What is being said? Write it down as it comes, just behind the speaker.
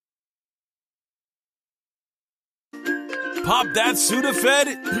pop that Sudafed,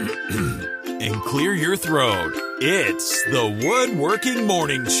 and clear your throat. It's the Woodworking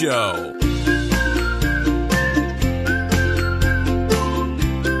Morning Show.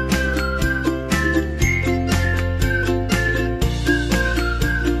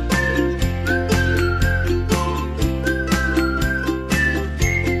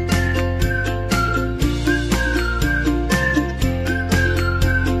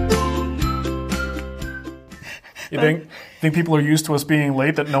 You think people are used to us being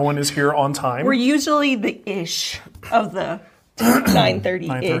late, that no one is here on time? We're usually the ish of the 9:30-ish.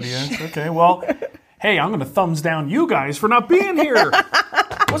 9:30-ish. Okay, well, hey, I'm going to thumbs down you guys for not being here.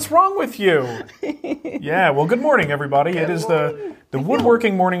 What's wrong with you? Yeah, well, good morning, everybody. It is the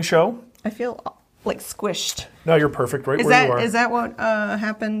Woodworking Morning Show. I feel like squished. No, you're perfect right where you are. Is that what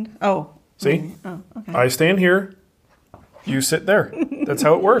happened? Oh. See? Oh, okay. I stand here. You sit there. That's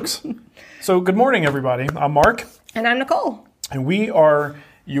how it works. So, good morning, everybody. I'm Mark. And I'm Nicole. And we are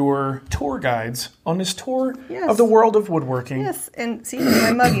your tour guides on this tour Yes. of the world of woodworking. Yes, and see,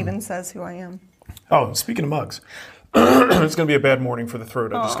 my mug even says who I am. Oh, speaking of mugs, it's going to be a bad morning for the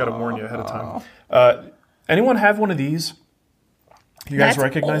throat. I just got to warn you ahead of time. Anyone have one of these? You guys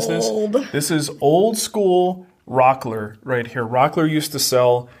recognize old. this? This is old school Rockler right here. Rockler used to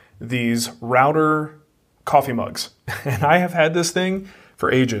sell these router coffee mugs. And I have had this thing for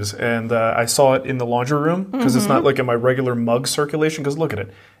ages, and I saw it in the laundry room because it's not like in my regular mug circulation, because look at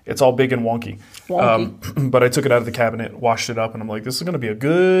it. It's all big and wonky. But I took it out of the cabinet, washed it up, and I'm like, this is going to be a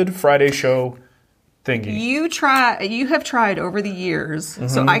good Friday show thingy. You have tried over the years.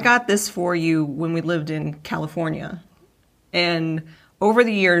 So I got this for you when we lived in California. And over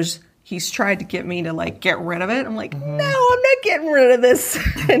the years, he's tried to get me to like get rid of it. I'm like, no, I'm not getting rid of this.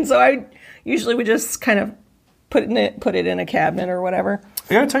 And so I usually would just kind of put it in a cabinet or whatever.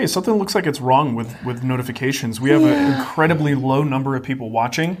 I gotta tell you, something looks like it's wrong with notifications. We have an incredibly low number of people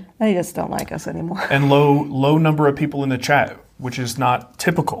watching. They just don't like us anymore. And low number of people in the chat, which is not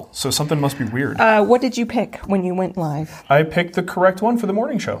typical. So something must be weird. What did you pick when you went live? I picked the correct one for the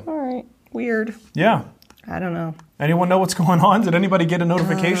morning show. All right. Weird. Yeah. I don't know. Anyone know what's going on? Did anybody get a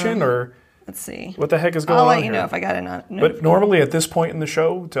notification or... Let's see. What the heck is going on I'll let here? you know if I got a notification. But normally at this point in the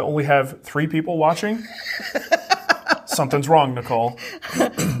show, to only have 3 people watching, something's wrong, Nicole.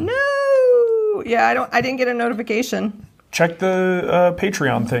 No. Yeah, I didn't get a notification. Check the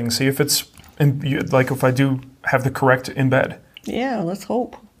Patreon thing. See if it's if I do have the correct embed. Yeah, let's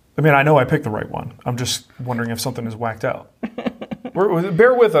hope. I mean, I know I picked the right one. I'm just wondering if something is whacked out.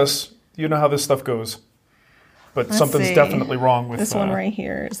 Bear with us. You know how this stuff goes. But something's definitely wrong with this one right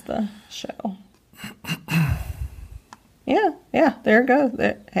here is the show. Yeah, there it goes.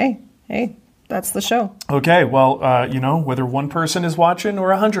 Hey, that's the show. Okay, well, whether one person is watching or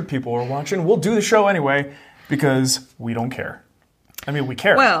 100 people are watching, we'll do the show anyway because we don't care. I mean, we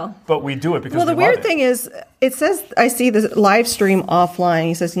care, but we do it because we love it. Well, the weird thing is, it says, I see the live stream offline.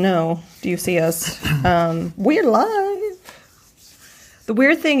 He says, no, do you see us? We're live. The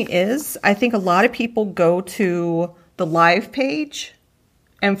weird thing is, I think a lot of people go to the live page,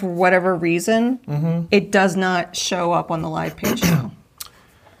 and for whatever reason, it does not show up on the live page now.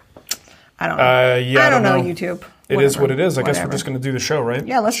 I don't know. I don't know, YouTube. It is what it is. I guess we're just going to do the show, right?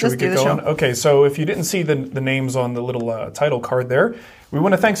 Yeah, let's just do the show. Okay, so if you didn't see the names on the little title card there, we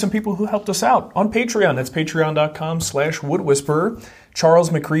want to thank some people who helped us out on Patreon. That's patreon.com/woodwhisperer.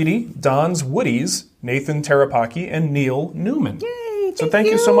 Charles McCready, Don's Woodies, Nathan Terapaki, and Neil Newman. Yay, so thank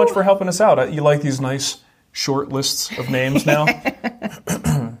you so much for helping us out. You like these nice short lists of names now?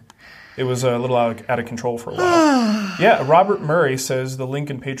 It was a little out of control for a while. Yeah, Robert Murray says the link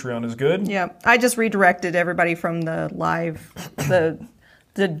in Patreon is good. Yeah, I just redirected everybody from the live, the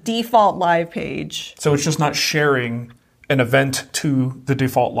default live page. So it's just not sharing an event to the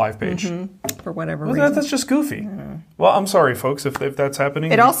default live page. For whatever reason. That's just goofy. Well, I'm sorry, folks, if that's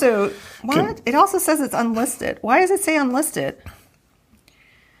happening. It also, It also says it's unlisted. Why does it say unlisted?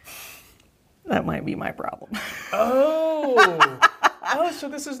 That might be my problem. Oh, so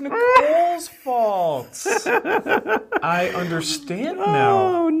this is Nicole's fault. I understand now.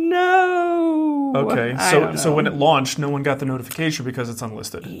 Oh, no. Okay, so when it launched, no one got the notification because it's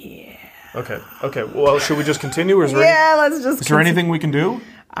unlisted. Yeah. Okay. Well, should we just continue? Or is there anything we can do?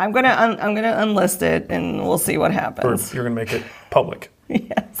 I'm gonna unlist it, and we'll see what happens. Or you're gonna make it public.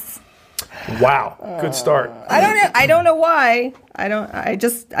 Yes. Wow. Good start. I don't know why.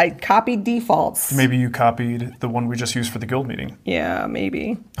 I copied defaults. Maybe you copied the one we just used for the guild meeting. Yeah,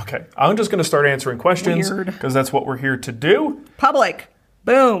 maybe. Okay. I'm just going to start answering questions because that's what we're here to do. Public.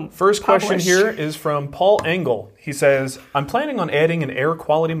 Boom. First question Publish. here is from Paul Engel. He says, I'm planning on adding an air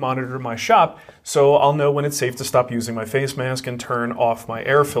quality monitor to my shop so I'll know when it's safe to stop using my face mask and turn off my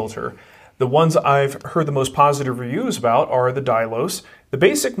air filter. The ones I've heard the most positive reviews about are the Dylos. The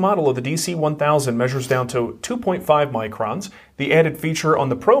basic model of the DC1000 measures down to 2.5 microns. The added feature on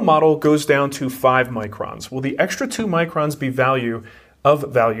the Pro model goes down to 5 microns. Will the extra 2 microns be value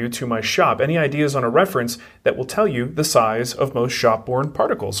to my shop? Any ideas on a reference that will tell you the size of most shop-borne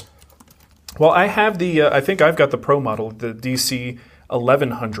particles? Well, I have I think I've got the Pro model, the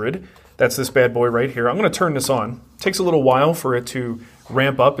DC1100. That's this bad boy right here. I'm going to turn this on. It takes a little while for it to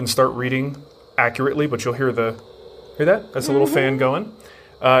ramp up and start reading accurately, but you'll hear that? That's a little fan going.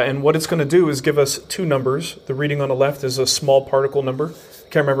 And what it's going to do is give us 2 numbers. The reading on the left is a small particle number.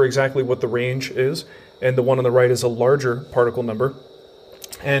 Can't remember exactly what the range is. And the one on the right is a larger particle number.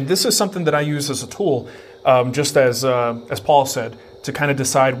 And this is something that I use as a tool, just as Paul said, to kind of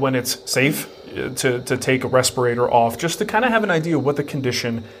decide when it's safe to take a respirator off, just to kind of have an idea what the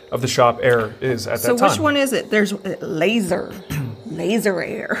condition of the shop air is at that time. So which one is it? There's laser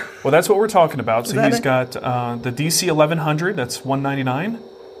air. Well, that's what we're talking about. So he's got the DC1100, that's $199.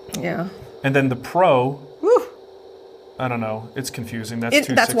 Yeah. And then the Pro, Whew. I don't know, it's confusing. That's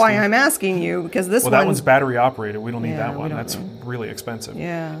 $260. That's why I'm asking you, because that one's battery operated. We don't need that we one. don't That's need- really expensive.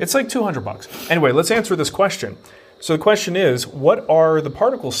 Yeah. It's like $200. Anyway, let's answer this question. So the question is, what are the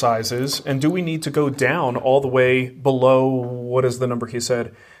particle sizes, and do we need to go down all the way below, what is the number he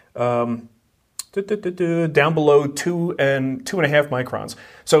said? Down below 2 and 2.5 microns.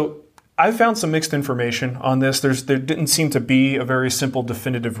 So I found some mixed information on this. There didn't seem to be a very simple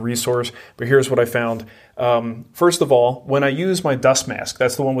definitive resource, but here's what I found. First of all, when I use my dust mask,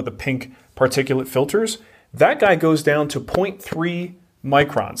 that's the one with the pink particulate filters, that guy goes down to 0.3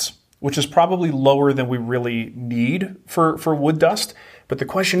 microns, which is probably lower than we really need for wood dust. But the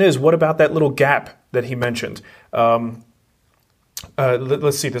question is, what about that little gap that he mentioned?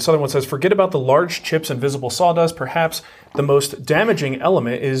 Let's see, this other one says, forget about the large chips and visible sawdust. Perhaps the most damaging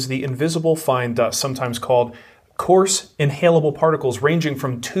element is the invisible fine dust, sometimes called coarse inhalable particles ranging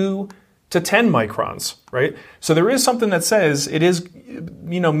from 2 to 10 microns, right? So there is something that says it is,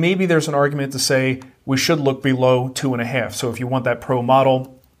 maybe there's an argument to say we should look below 2.5. So if you want that Pro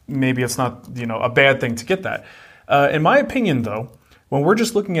model, maybe it's not, a bad thing to get that. In my opinion, though, when we're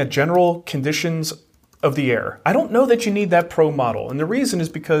just looking at general conditions of the air, I don't know that you need that Pro model. And the reason is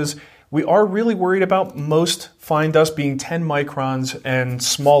because we are really worried about most fine dust being 10 microns and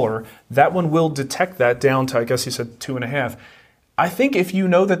smaller. That one will detect that down to, I guess he said 2.5. I think if you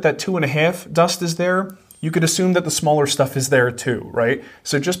know that 2.5 dust is there, you could assume that the smaller stuff is there too, right?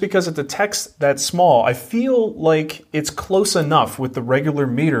 So just because it detects that small, I feel like it's close enough with the regular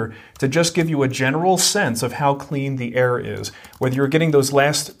meter to just give you a general sense of how clean the air is. Whether you're getting those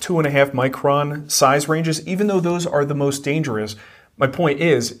last 2.5 micron size ranges, even though those are the most dangerous, my point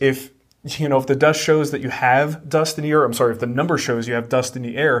is if the dust shows that you have dust in the air, if the number shows you have dust in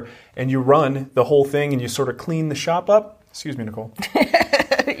the air and you run the whole thing and you sort of clean the shop up, excuse me, Nicole.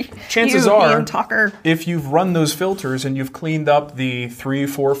 Chances are, if you've run those filters and you've cleaned up the 3,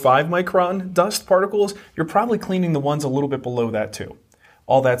 4, 5 micron dust particles, you're probably cleaning the ones a little bit below that too.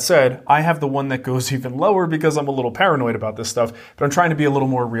 All that said, I have the one that goes even lower because I'm a little paranoid about this stuff, but I'm trying to be a little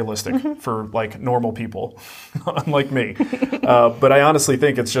more realistic for like normal people, unlike me. But I honestly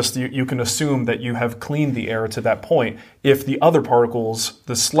think it's just you can assume that you have cleaned the air to that point if the other particles,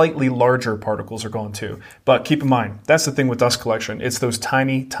 the slightly larger particles, are gone too. But keep in mind, that's the thing with dust collection. It's those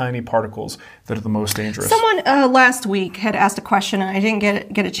tiny, tiny particles that are the most dangerous. Someone last week had asked a question, and I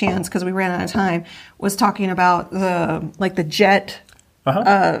didn't get a chance because we ran out of time, was talking about the jet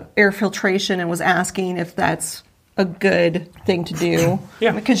air filtration and was asking if that's a good thing to do.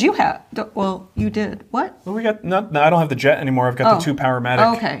 Yeah. Because you did. What? Well, I don't have the jet anymore. I've got the 2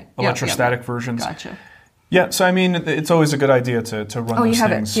 Powermatic electrostatic versions. Gotcha. Yeah, so I mean, it's always a good idea to run those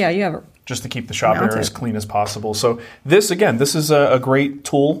things. Yeah, you have it. Just to keep the shop air as clean as possible. So this is a great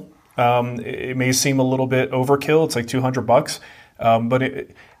tool. It may seem a little bit overkill. It's like $200, but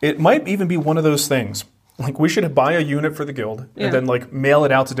it might even be one of those things. Like we should buy a unit for the guild and then mail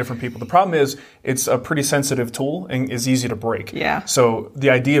it out to different people. The problem is it's a pretty sensitive tool and is easy to break. Yeah. So the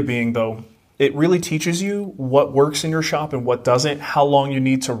idea being though, it really teaches you what works in your shop and what doesn't, how long you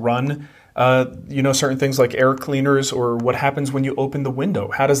need to run certain things like air cleaners or what happens when you open the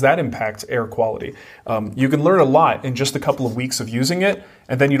window. How does that impact air quality? You can learn a lot in just a couple of weeks of using it,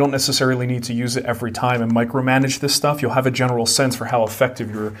 and then you don't necessarily need to use it every time and micromanage this stuff. You'll have a general sense for how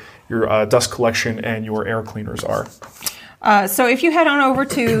effective your dust collection and your air cleaners are. So if you head on over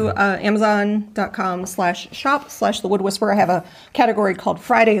to Amazon.com/shop/The Wood Whisperer, I have a category called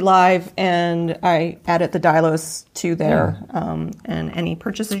Friday Live, and I added the Dylos to there. And any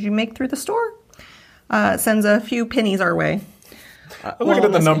purchases you make through the store sends a few pennies our way. I'm looking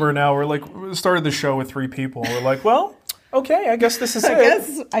at the number now. We're like, we started the show with 3 people. We're like, well, okay, I guess this is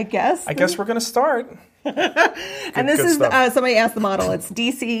it. I guess we're going to start. And this is somebody asked the model. It's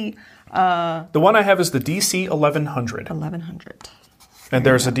DC. The one I have is the DC 1100. 1100. And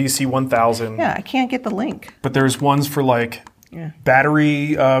there's a DC 1000. Yeah, I can't get the link. But there's ones for like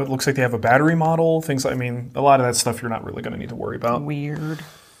battery. It looks like they have a battery model. Things like, I mean, a lot of that stuff you're not really going to need to worry about. Weird.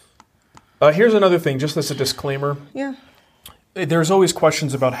 Here's another thing, just as a disclaimer. Yeah. There's always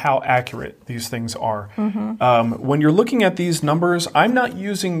questions about how accurate these things are. When you're looking at these numbers, I'm not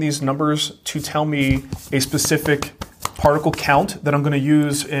using these numbers to tell me a specific particle count that I'm going to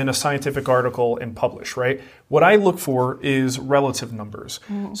use in a scientific article and publish, right? What I look for is relative numbers.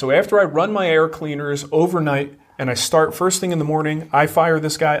 So after I run my air cleaners overnight and I start first thing in the morning, I fire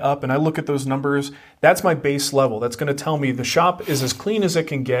this guy up and I look at those numbers. That's my base level. That's going to tell me the shop is as clean as it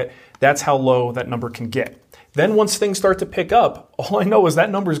can get. That's how low that number can get. Then once things start to pick up, all I know is that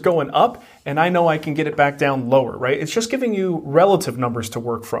number's going up, and I know I can get it back down lower, right? It's just giving you relative numbers to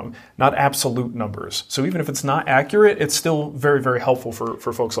work from, not absolute numbers. So even if it's not accurate, it's still very, very helpful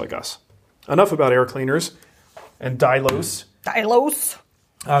for folks like us. Enough about air cleaners and Dylos.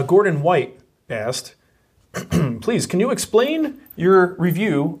 Gordon White asked, please, can you explain your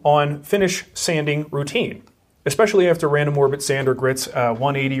review on finish sanding routine, especially after random orbit sand or grits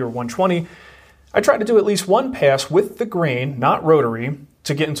 180 or 120? I try to do at least one pass with the grain, not rotary,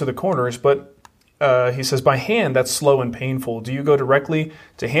 to get into the corners, but he says by hand, that's slow and painful. Do you go directly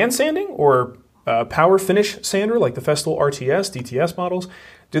to hand sanding or power finish sander like the Festool RTS, DTS models?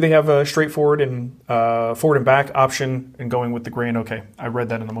 Do they have a straightforward and forward and back option in going with the grain? Okay, I read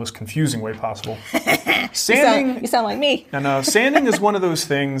that in the most confusing way possible. Sanding, you sound like me. And sanding is one of those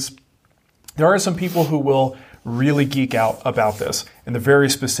things. There are some people who will really geek out about this, and they're very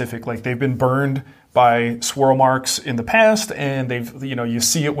specific. Like they've been burned by swirl marks in the past, and they've, you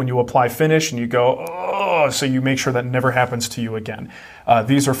see it when you apply finish, and you go, oh, so you make sure that never happens to you again.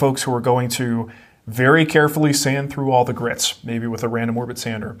 These are folks who are going to very carefully sand through all the grits, maybe with a random orbit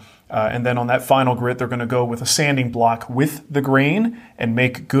sander. And then on that final grit, they're going to go with a sanding block with the grain and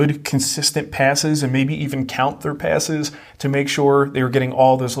make good, consistent passes and maybe even count their passes to make sure they're getting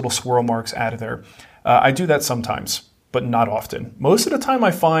all those little swirl marks out of there. I do that sometimes, but not often. Most of the time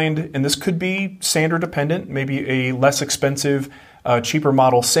I find, and this could be sander dependent, maybe a less expensive, cheaper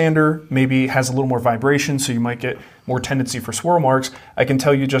model sander maybe has a little more vibration, so you might get more tendency for swirl marks. I can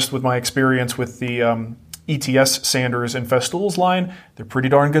tell you just with my experience with the ETS sanders in Festool's line, they're pretty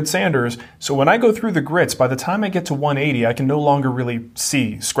darn good sanders. So when I go through the grits, by the time I get to 180, I can no longer really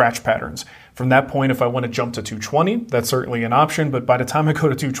see scratch patterns. From that point, if I want to jump to 220, that's certainly an option. But by the time I go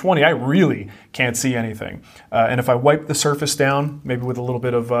to 220, I really can't see anything. And if I wipe the surface down, maybe with a little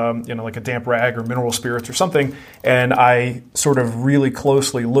bit of, like a damp rag or mineral spirits or something, and I sort of really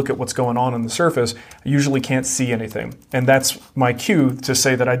closely look at what's going on the surface, I usually can't see anything. And that's my cue to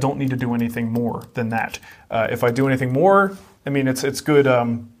say that I don't need to do anything more than that. If I do anything more, I mean, it's good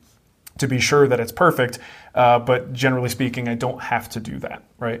to be sure that it's perfect, but generally speaking, I don't have to do that,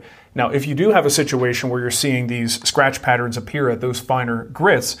 right? Now, if you do have a situation where you're seeing these scratch patterns appear at those finer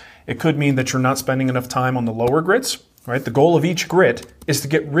grits, it could mean that you're not spending enough time on the lower grits, right? The goal of each grit is to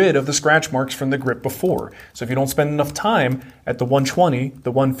get rid of the scratch marks from the grit before. So if you don't spend enough time at the 120,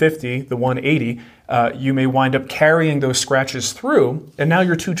 the 150, the 180, you may wind up carrying those scratches through, and now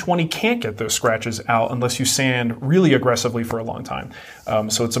your 220 can't get those scratches out unless you sand really aggressively for a long time.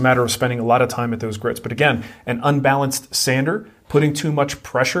 So it's a matter of spending a lot of time at those grits. But again, an unbalanced sander, putting too much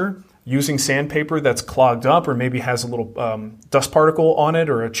pressure, using sandpaper that's clogged up or maybe has a little dust particle on it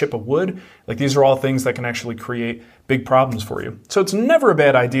or a chip of wood, like these are all things that can actually create big problems for you. So it's never a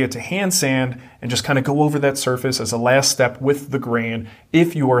bad idea to hand sand and just kind of go over that surface as a last step with the grain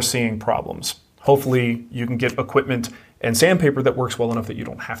if you are seeing problems. Hopefully you can get equipment and sandpaper that works well enough that you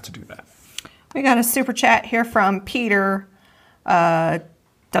don't have to do that. We got a super chat here from Peter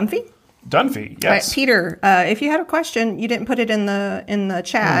Dunphy. Dunphy, yes. Right, Peter, if you had a question, you didn't put it in the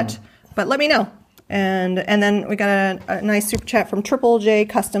chat, but let me know. And then we got a nice super chat from Triple J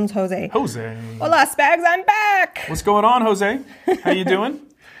Customs, Jose. Jose. Hola, Spags, I'm back. What's going on, Jose? How you doing?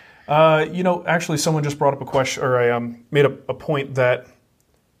 Actually, someone just brought up a question, or I made a point that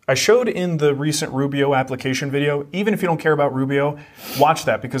I showed in the recent Rubio application video. Even if you don't care about Rubio, watch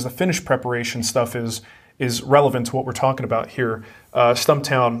that because the finish preparation stuff is relevant to what we're talking about here.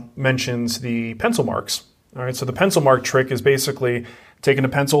 Stumptown mentions the pencil marks All right, so the pencil mark trick is basically taking a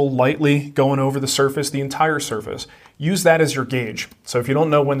pencil, lightly going over the surface, the entire surface. Use that as your gauge. So if you don't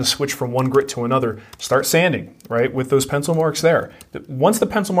know when to switch from one grit to another, start sanding, right, with those pencil marks there. Once the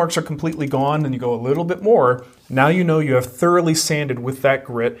pencil marks are completely gone and you go a little bit more, now you know you have thoroughly sanded with that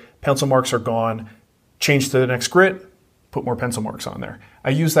grit, pencil marks are gone, change to the next grit, put more pencil marks on there.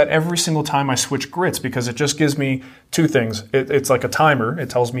 I use that every single time I switch grits because it just gives me two things. It's like a timer. It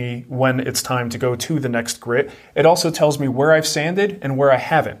tells me when it's time to go to the next grit. It also tells me where I've sanded and where I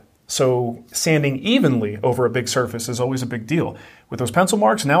haven't. So sanding evenly over a big surface is always a big deal. With those pencil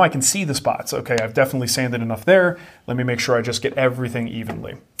marks, now I can see the spots. Okay, I've definitely sanded enough there. Let me make sure I just get everything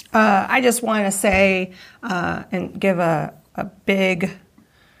evenly. I just want to say and give a big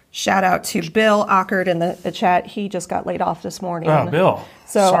shout out to Bill Ockard in the chat. He just got laid off this morning. Oh, Bill.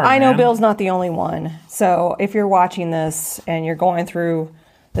 So sorry, I know man. Bill's not the only one. So if you're watching this and you're going through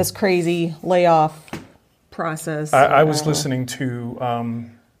this crazy layoff process. I was listening to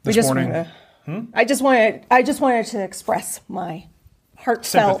this morning. I just wanted to express my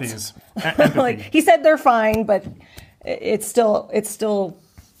heartfelt Sympathies. Empathy. like he said they're fine, but it still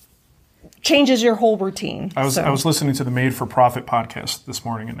changes your whole routine. I was listening to the Made for Profit podcast this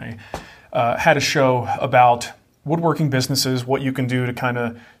morning, and they had a show about woodworking businesses, what you can do to kind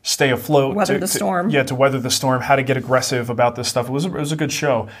of stay afloat. Weather the storm. To weather the storm, how to get aggressive about this stuff. It was a good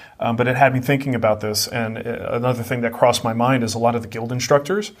show, but it had me thinking about this. And another thing that crossed my mind is a lot of the guild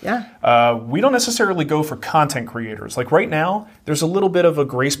instructors. Yeah. We don't necessarily go for content creators. Like right now, there's a little bit of a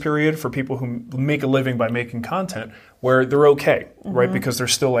grace period for people who make a living by making content where they're okay, right? Because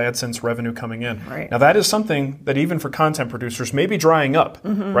there's still AdSense revenue coming in. Right. Now that is something that even for content producers may be drying up,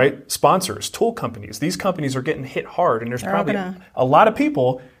 right? Sponsors, tool companies, these companies are getting hit hard, and there's probably a lot of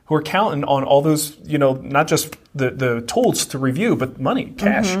people who are counting on all those, not just the tools to review, but money,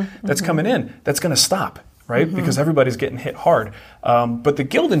 cash that's coming in. That's going to stop, right? Because everybody's getting hit hard. But the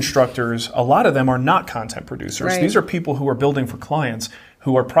guild instructors, a lot of them are not content producers. Right. These are people who are building for clients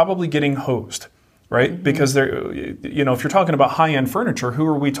who are probably getting hosed. Right? Because they're, if you're talking about high-end furniture, who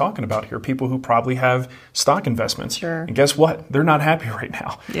are we talking about here? People who probably have stock investments. Sure. And guess what? They're not happy right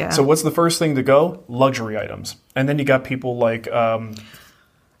now. Yeah. So what's the first thing to go? Luxury items. And then you got people like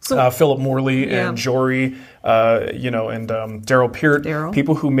Philip Morley and Jory, and Daryl Peart,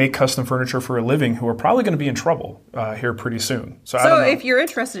 people who make custom furniture for a living who are probably going to be in trouble here pretty soon. So I don't know. If you're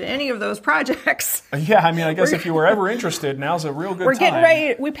interested in any of those projects. Yeah, I guess if you were ever interested, now's a real good time. We're getting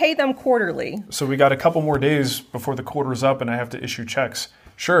ready. We pay them quarterly. So we got a couple more days before the quarter's up and I have to issue checks.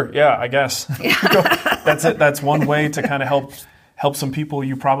 Sure, yeah, I guess. That's it. That's one way to kind of help some people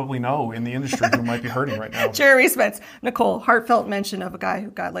you probably know in the industry who might be hurting right now. Jeremy Spence, Nicole, heartfelt mention of a guy who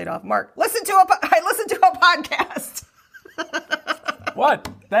got laid off. Mark, I listened to a podcast. What?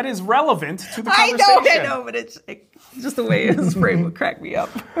 That is relevant to the conversation. I know, but it's just the way his frame would crack me up.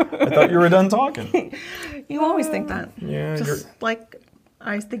 I thought you were done talking. You always think that. Yeah, just like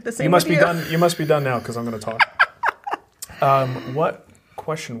I think the same. You must with be done. You must be done now because I'm going to talk. What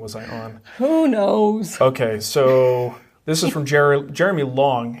question was I on? Who knows? Okay, so this is from Jeremy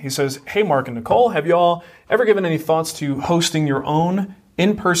Long. He says, "Hey, Mark and Nicole, have y'all ever given any thoughts to hosting your own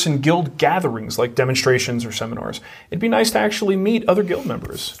in-person guild gatherings like demonstrations or seminars? It'd be nice to actually meet other guild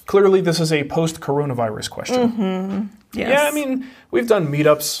members." Clearly, this is a post-coronavirus question. Yes. Yeah, we've done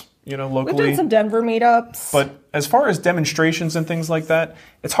meetups, locally. We've done some Denver meetups. But as far as demonstrations and things like that,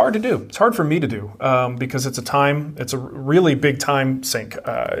 it's hard to do. It's hard for me to do because it's a really big time sink.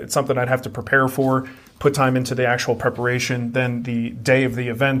 It's something I'd have to prepare for, put time into the actual preparation, then the day of the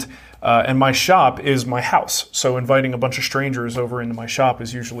event. And my shop is my house. So inviting a bunch of strangers over into my shop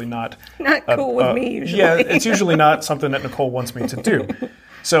is usually not cool with me usually. Yeah, it's usually not something that Nicole wants me to do.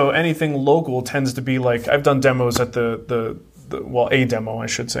 So anything local tends to be like, I've done demos at a demo, I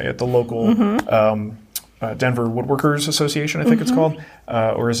should say, at the local Denver Woodworkers Association, I think it's called.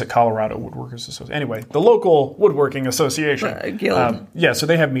 Or is it Colorado Woodworkers Association? Anyway, the local Woodworking Association. Guild. So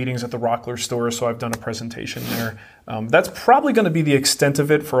they have meetings at the Rockler store, so I've done a presentation there. That's probably going to be the extent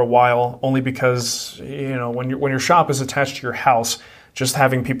of it for a while, only because, when your shop is attached to your house, just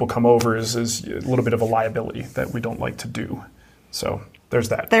having people come over is a little bit of a liability that we don't like to do. So there's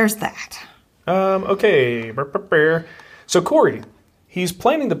that. Okay. So Corey, he's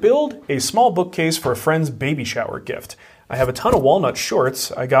planning to build a small bookcase for a friend's baby shower gift. I have a ton of walnut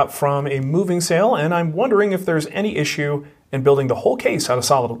shorts I got from a moving sale, and I'm wondering if there's any issue in building the whole case out of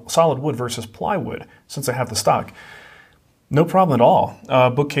solid wood versus plywood, since I have the stock. No problem at all.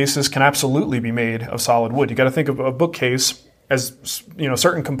 Bookcases can absolutely be made of solid wood. You got to think of a bookcase as,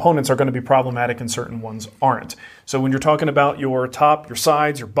 certain components are going to be problematic and certain ones aren't. So when you're talking about your top, your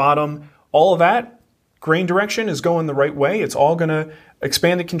sides, your bottom, all of that, grain direction is going the right way, it's all going to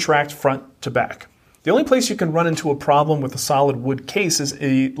expand and contract front to back. The only place you can run into a problem with a solid wood case is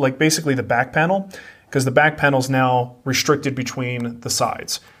basically the back panel, because the back panel is now restricted between the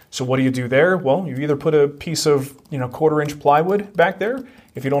sides. So what do you do there? Well, you either put a piece of 1/4-inch plywood back there.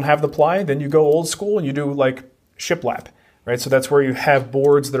 If you don't have the ply, then you go old school and you do like shiplap, right? So that's where you have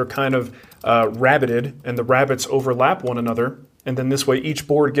boards that are kind of rabbeted, and the rabbets overlap one another. And then this way each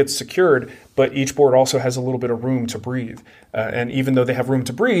board gets secured, but each board also has a little bit of room to breathe. And even though they have room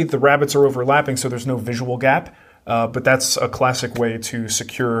to breathe, the rabbets are overlapping, so there's no visual gap. But that's a classic way to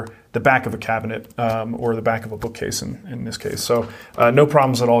secure the back of a cabinet or the back of a bookcase in this case. So no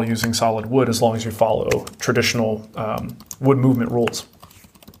problems at all using solid wood as long as you follow traditional wood movement rules.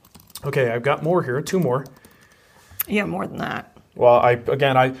 Okay, I've got more here, 2 more. Yeah, more than that. Well,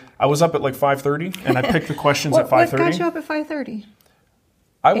 I was up at like 5:30, and I picked the questions at 5:30. What got you up at 5:30?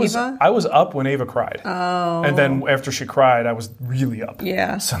 I was up when Ava cried. Oh. And then after she cried, I was really up.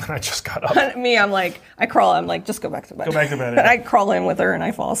 Yeah. So then I just got up. Me, I'm like, I crawl. I'm like, just go back to bed. Go back to bed. Yeah. I crawl in with her and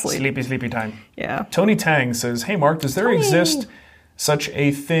I fall asleep. Sleepy time. Yeah. Tony Tang says, "Hey Mark, does there exist such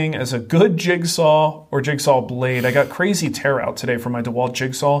a thing as a good jigsaw or jigsaw blade? I got crazy tear out today from my DeWalt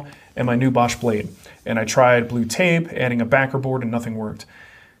jigsaw and my new Bosch blade. And I tried blue tape, adding a backer board, and nothing worked."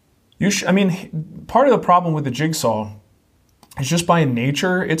 Part of the problem with the jigsaw is just by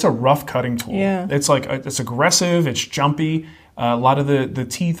nature, it's a rough cutting tool. Yeah. It's aggressive, it's jumpy. A lot of the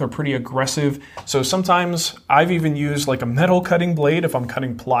teeth are pretty aggressive. So sometimes I've even used like a metal cutting blade if I'm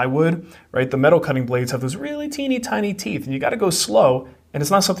cutting plywood, right? The metal cutting blades have those really teeny tiny teeth, and you got to go slow. And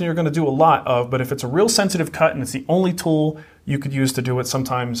it's not something you're going to do a lot of, but if it's a real sensitive cut and it's the only tool you could use to do it,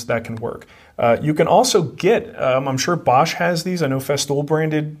 sometimes that can work. You can also get, I'm sure Bosch has these. I know Festool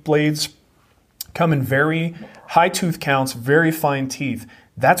branded blades come in very high tooth counts, very fine teeth.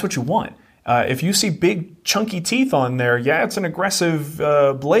 That's what you want. If you see big chunky teeth on there, yeah, it's an aggressive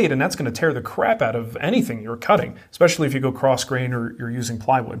blade, and that's going to tear the crap out of anything you're cutting, especially if you go cross grain or you're using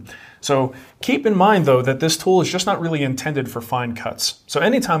plywood. So keep in mind, though, that this tool is just not really intended for fine cuts. So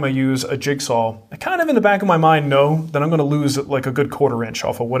anytime I use a jigsaw, I kind of in the back of my mind know that I'm going to lose like a good 1/4 inch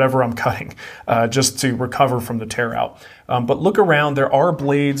off of whatever I'm cutting just to recover from the tear out. But look around. There are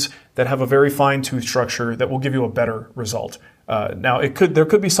blades that have a very fine tooth structure that will give you a better result. Now, there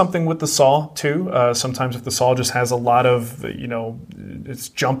could be something with the saw too. Sometimes if the saw just has a lot of, it's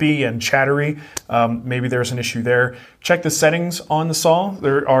jumpy and chattery, maybe there's an issue there. Check the settings on the saw.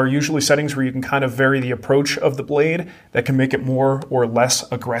 There are usually settings where you can kind of vary the approach of the blade that can make it more or less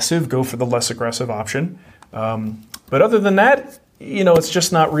aggressive. Go for the less aggressive option. But other than that, it's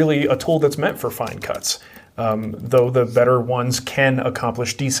just not really a tool that's meant for fine cuts, though the better ones can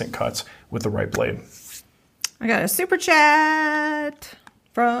accomplish decent cuts with the right blade. I got a super chat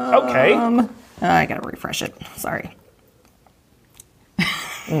from... Okay. I got to refresh it. Sorry.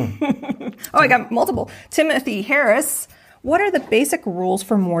 I got multiple. Timothy Harris. What are the basic rules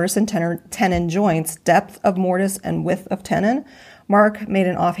for mortise and tenon joints? Depth of mortise and width of tenon? Mark made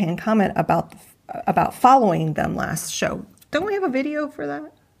an offhand comment about following them last show. Don't we have a video for that?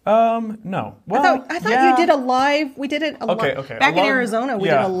 No. Well, I thought you did a live. We did it okay. Back in Arizona, we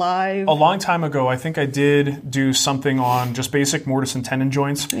did a live. A long time ago, I think I did do something on just basic mortise and tenon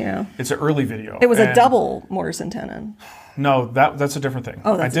joints. Yeah. It's an early video. It was a double mortise and tenon. No, that's a different thing.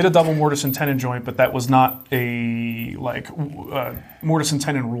 Oh, I did a double mortise and tenon joint, but that was not a mortise and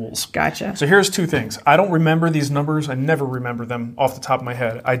tenon rules. Gotcha. So here's 2 things. I don't remember these numbers. I never remember them off the top of my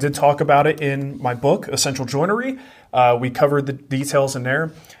head. I did talk about it in my book, Essential Joinery. We covered the details in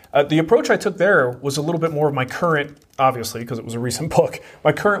there. The approach I took there was a little bit more of my current, obviously, because it was a recent book,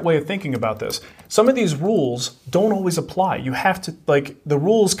 my current way of thinking about this. Some of these rules don't always apply. You have to, the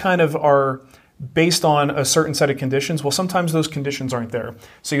rules kind of are based on a certain set of conditions. Well, sometimes those conditions aren't there.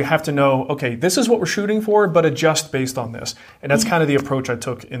 So you have to know, okay, this is what we're shooting for, but adjust based on this. And that's kind of the approach I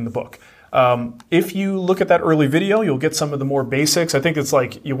took in the book. If you look at that early video, you'll get some of the more basics. I think it's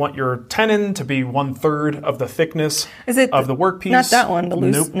like you want your tenon to be 1/3 of the thickness of the workpiece. Not that one. The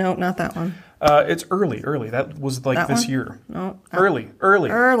loose. Nope. No, not that one. It's early. That was like that this one? year. No. Early.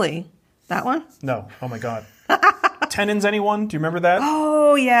 That one? No. Oh my God. Tenons, anyone? Do you remember that?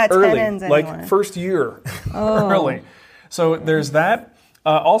 Oh, yeah. Early. Tenons, anyone. Like first year. Oh. Early. So there's that.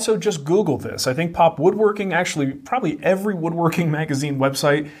 Also, just Google this. I think Pop Woodworking, actually, probably every woodworking magazine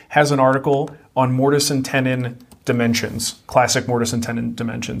website has an article on mortise and tenon dimensions, classic mortise and tenon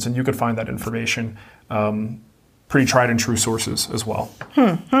dimensions, and you could find that information. Pretty tried and true sources as well.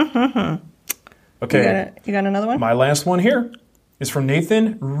 Okay. You got another one? My last one here is from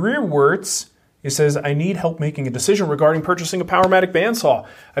Nathan Rearwerts. He says, I need help making a decision regarding purchasing a Powermatic bandsaw.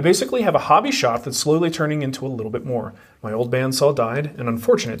 I basically have a hobby shop that's slowly turning into a little bit more. My old bandsaw died, an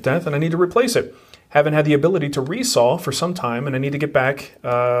unfortunate death, and I need to replace it. Haven't had the ability to resaw for some time, and I need to get back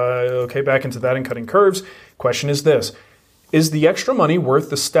into that and cutting curves. Question is this. Is the extra money worth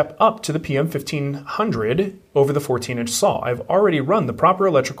the step up to the PM1500 over the 14-inch saw? I've already run the proper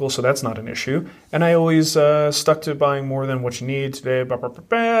electrical, so that's not an issue. And I always stuck to buying more than what you need today.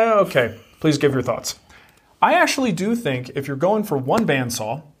 Okay, please give your thoughts. I actually do think if you're going for one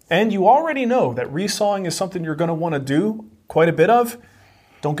bandsaw, and you already know that resawing is something you're going to want to do quite a bit of,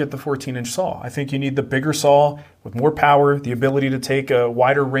 don't get the 14-inch saw. I think you need the bigger saw with more power, the ability to take a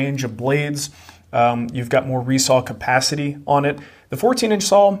wider range of blades. You've got more resaw capacity on it. The 14-inch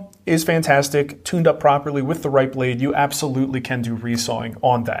saw is fantastic, tuned up properly with the right blade. You absolutely can do resawing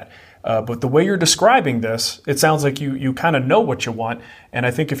on that. But the way you're describing this, it sounds like you kind of know what you want. And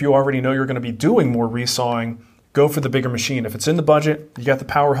I think if you already know you're going to be doing more resawing, go for the bigger machine. If it's in the budget, you got the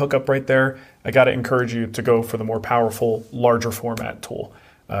power hookup right there. I got to encourage you to go for the more powerful, larger format tool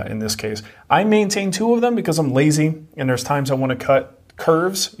in this case. I maintain 2 of them because I'm lazy, and there's times I want to cut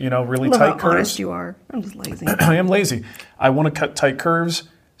curves, really tight curves. How honest you are. I'm just lazy. I am lazy. I want to cut tight curves,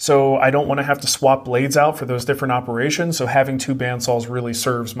 so I don't want to have to swap blades out for those different operations. So having 2 bandsaws really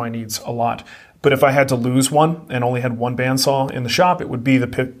serves my needs a lot. But if I had to lose one and only had one bandsaw in the shop, it would be the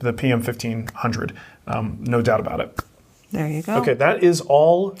PM1500. No doubt about it. There you go. Okay, that is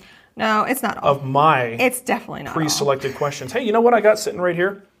all. No, it's not all. Of my it's definitely not pre-selected questions. Hey, you know what I got sitting right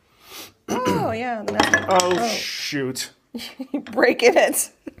here? Oh, yeah. Oh, shoot. Breaking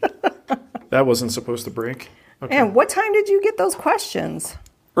it. That wasn't supposed to break. Okay. And what time did you get those questions?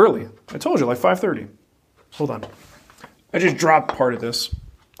 Early. I told you, like 5:30. Hold on. I just dropped part of this.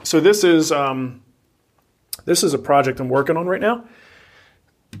 So this is a project I'm working on right now.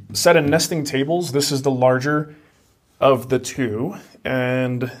 Set of nesting tables. This is the larger of the 2.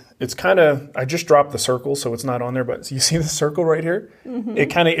 And it's kind of, I just dropped the circle, so it's not on there, but you see the circle right here? Mm-hmm. It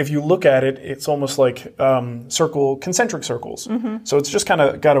kind of, if you look at it, it's almost like concentric circles. Mm-hmm. So it's just kind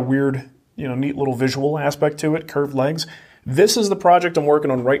of got a weird, neat little visual aspect to it, curved legs. This is the project I'm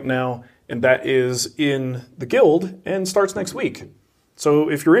working on right now, and that is in the guild and starts next week. So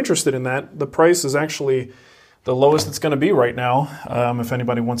if you're interested in that, the price is actually the lowest it's going to be right now, if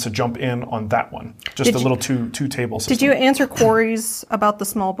anybody wants to jump in on that one. Just a little two-table system. Did you answer queries about the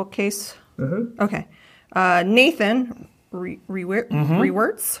small bookcase? Mm-hmm. Okay. Nathan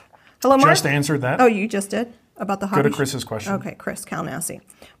Rewerts. Hello, Mark. Just answered that. Oh, you just did? About the hobby? Go to Chris's question. Okay, Chris Calnassi.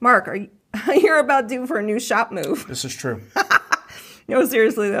 Mark, you're about due for a new shop move. This is true. No,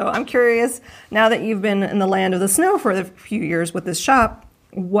 seriously, though. I'm curious, now that you've been in the land of the snow for a few years with this shop,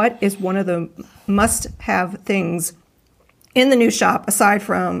 what is one of the must-have things in the new shop, aside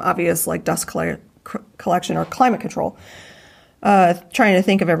from obvious like dust collection or climate control? Trying to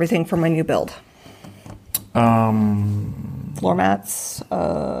think of everything for my new build. Floor mats.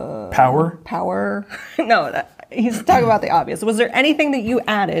 Power. No, he's talking about the obvious. Was there anything that you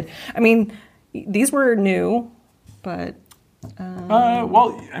added? I mean, these were new, but...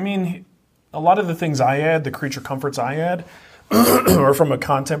 Well, I mean, a lot of the things I add, the creature comforts I add, or from a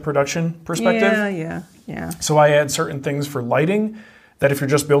content production perspective. Yeah. So I add certain things for lighting that if you're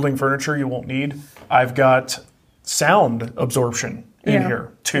just building furniture, you won't need. I've got sound absorption in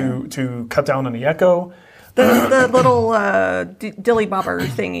here to cut down on the echo. The little dilly bobber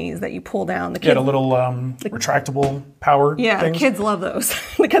thingies that you pull down. The little retractable power things. Kids love those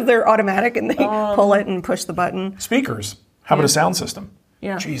because they're automatic and they pull it and push the button. Speakers. How about a sound system?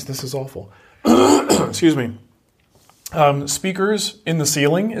 Yeah. Jeez, this is awful. Excuse me. Speakers in the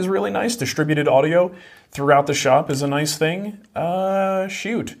ceiling is really nice. Distributed audio throughout the shop is a nice thing.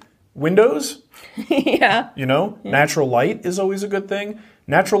 Windows. Yeah. Natural light is always a good thing.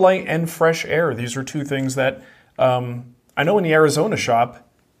 Natural light and fresh air. These are 2 things that I know in the Arizona shop,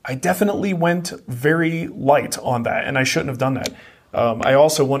 I definitely went very light on that, and I shouldn't have done that.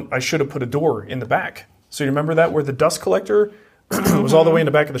 I should have put a door in the back. So you remember that where the dust collector was all the way in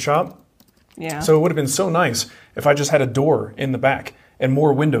the back of the shop? Yeah. So it would have been so nice if I just had a door in the back, and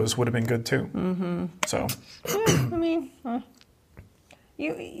more windows would have been good too. Mm-hmm. So. Yeah, I mean,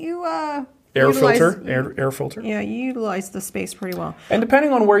 you air filter. Yeah, you utilize the space pretty well. And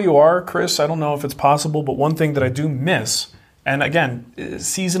depending on where you are, Chris, I don't know if it's possible, but one thing that I do miss, and again,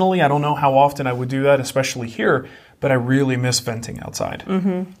 seasonally, I don't know how often I would do that, especially here, but I really miss venting outside.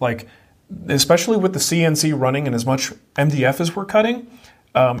 Mm-hmm. Like, especially with the CNC running and as much MDF as we're cutting,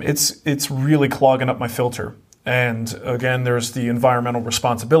 it's really clogging up my filter. And again, there's the environmental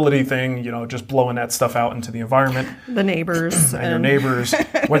responsibility thing, just blowing that stuff out into the environment. The neighbors. And your neighbors,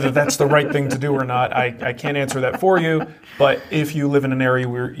 whether that's the right thing to do or not, I can't answer that for you. But if you live in an area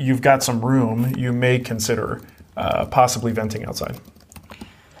where you've got some room, you may consider possibly venting outside.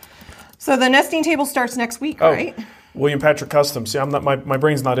 So the nesting table starts next week, right? William Patrick Custom. See, my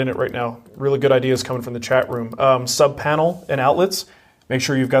brain's not in it right now. Really good ideas coming from the chat room. Sub panel and outlets. Make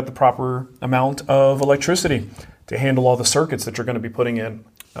sure you've got the proper amount of electricity to handle all the circuits that you're going to be putting in.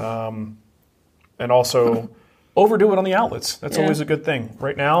 And also overdo it on the outlets. That's always a good thing.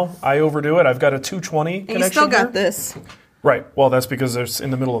 Right now, I overdo it. I've got a 220 connection. You still got here. this. Right. Well, that's because it's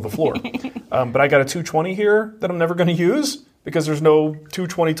in the middle of the floor. But I got a 220 here that I'm never going to use because there's no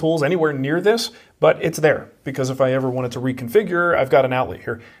 220 tools anywhere near this. But it's there because if I ever wanted to reconfigure, I've got an outlet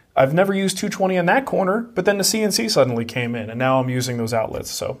here. I've never used 220 in that corner, but then the CNC suddenly came in, and now I'm using those outlets.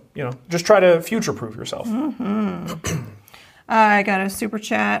 So, just try to future-proof yourself. Mm-hmm. I got a super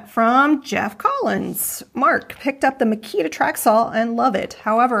chat from Jeff Collins. Mark, picked up the Makita track saw and love it.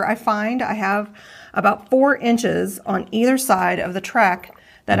 However, I find I have about 4 inches on either side of the track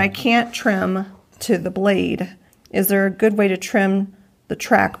that I can't trim to the blade. Is there a good way to trim the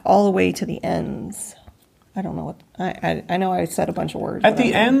track all the way to the ends? I don't know what I know. I said a bunch of words. At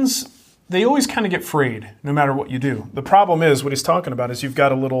the ends, they always kind of get frayed, no matter what you do. The problem is what he's talking about is you've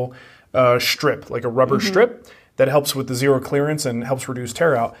got a little strip, like a rubber strip, that helps with the zero clearance and helps reduce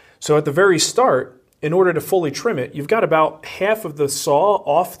tear out. So at the very start, in order to fully trim it, you've got about half of the saw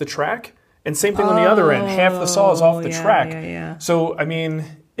off the track, and same thing on the other end. Half the saw is off the track. Yeah. So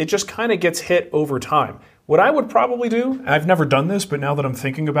it just kind of gets hit over time. What I would probably do, and I've never done this, but now that I'm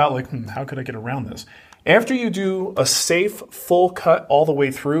thinking about how could I get around this? After you do a safe full cut all the way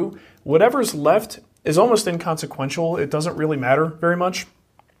through, whatever's left is almost inconsequential. It doesn't really matter very much.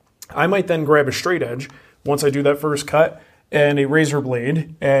 I might then grab a straight edge once I do that first cut and a razor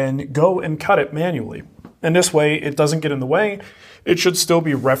blade and go and cut it manually. And this way it doesn't get in the way. It should still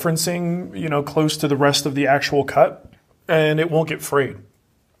be referencing, close to the rest of the actual cut, and it won't get frayed.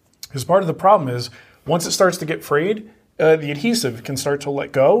 Because part of the problem is once it starts to get frayed, the adhesive can start to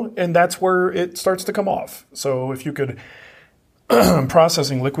let go, and that's where it starts to come off. So if you could, I'm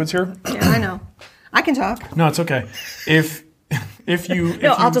processing liquids here. Yeah, I know. I can talk. No, it's okay. If you...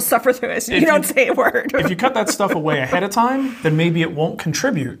 I'll just suffer through it. You don't say a word. If you cut that stuff away ahead of time, then maybe it won't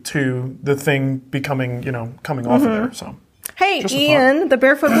contribute to the thing becoming, coming off of there. So, hey, Ian, the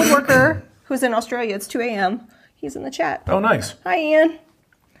Barefoot Woodworker, who's in Australia, it's 2 a.m. He's in the chat. Oh, nice. Hi, Ian.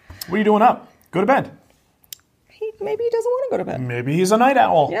 What are you doing up? Go to bed. Maybe he doesn't want to go to bed. Maybe he's a night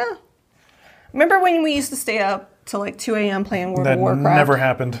owl. Yeah. Remember when we used to stay up till like 2 a.m. playing World of Warcraft? That never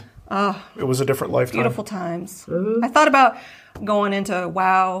happened. It was a different lifetime. Beautiful times. I thought about going into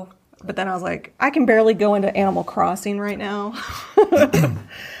WoW, but then I was like, I can barely go into Animal Crossing right now.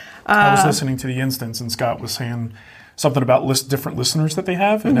 I was listening to the instance, and Scott was saying something about different listeners that they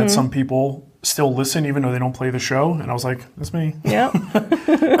have, and that some people still listen even though they don't play the show. And I was like, that's me. Yeah.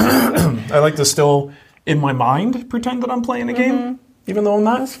 I like to still, in my mind, pretend that I'm playing a game, even though I'm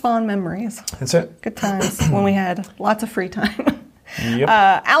not. Those fond memories. That's it. Good times when we had lots of free time. Yep.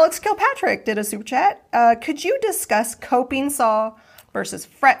 Alex Kilpatrick did a super chat. Could you discuss coping saw versus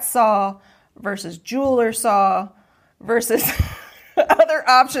fret saw versus jeweler saw versus other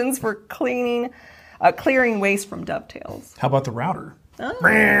options for clearing waste from dovetails? How about the router?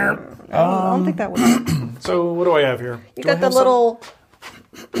 I don't think that would. So what do I have here? You got the little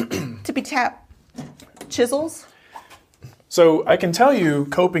tippy tap chisels. So I can tell you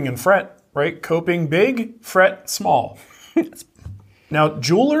coping and fret, right? Coping big, fret small. Now,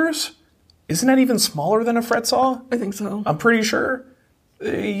 jewelers, isn't that even smaller than a fret saw? I think so. I'm pretty sure.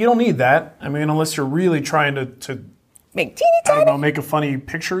 You don't need that. I mean, unless you're really trying to make teeny tiny. I don't know, make a funny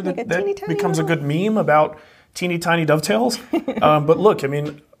picture that becomes a good meme about teeny tiny dovetails. But look, I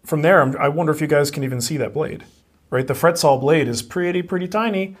mean, from there, I wonder if you guys can even see that blade, right? The fret saw blade is pretty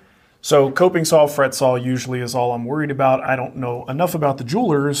tiny. So coping saw, fret saw usually is all I'm worried about. I don't know enough about the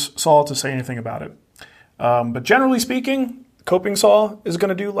jeweler's saw to say anything about it. But generally speaking, coping saw is going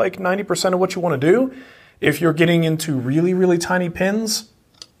to do like 90% of what you want to do. If you're getting into really tiny pins,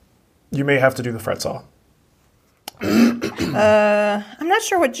 you may have to do the fret saw. I'm not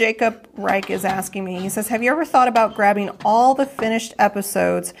sure what Jacob Reich is asking me. He says, have you ever thought about grabbing all the finished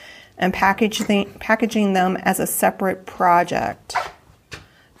episodes and packaging them as a separate project?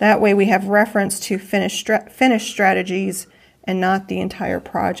 That way we have reference to finished strategies and not the entire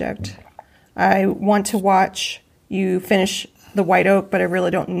project. I want to watch you finish the white oak, but I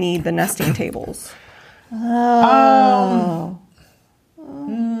really don't need the nesting tables.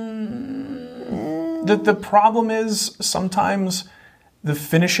 The The problem is sometimes the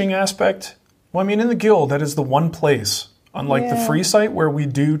finishing aspect. Well, I mean, in the guild, that is the one place, unlike the free site, where we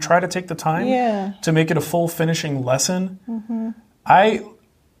do try to take the time to make it a full finishing lesson.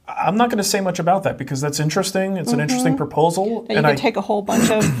 I'm not going to say much about that because that's interesting. It's an interesting proposal. And you can take a whole bunch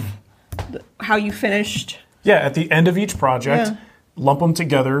of how you finished. Yeah, at the end of each project, lump them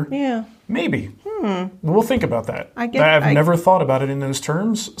together. Yeah. Maybe. We'll think about that. I've never thought about it in those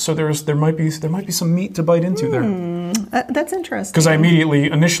terms, so there might be some meat to bite into there. That's interesting. Because I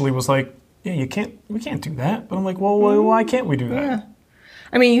initially was like, yeah, we can't do that. But I'm like, well, why can't we do that? Yeah.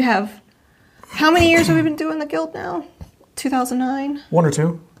 I mean, you have, how many years have we been doing the guild now? 2009? 1 or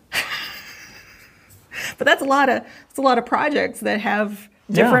 2. But that's a lot of projects that have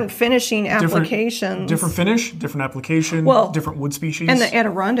different finishing applications. Different finish, different application, different wood species. And the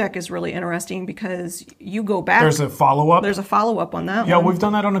Adirondack is really interesting because you go back. There's a follow-up. There's a follow-up on that one. Yeah, we've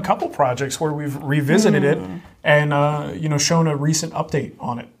done that on a couple projects where we've revisited it and shown a recent update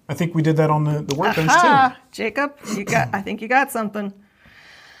on it. I think we did that on the workbench too. Jacob, I think you got something.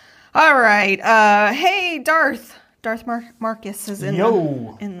 All right. Hey, Darth Marcus is in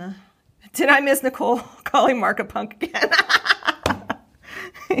the. Did I miss Nicole calling Mark a punk again?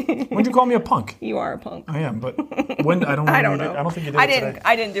 When'd you call me a punk? You are a punk. I am, but when I don't know. I don't know. I don't think you did it today.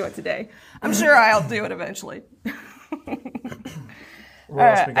 I didn't do it today. I'm sure I'll do it eventually.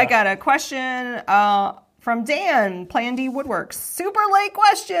 I got a question from Dan, Plan D Woodworks. Super late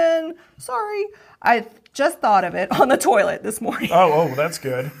question. Sorry. I just thought of it on the toilet this morning. Oh, that's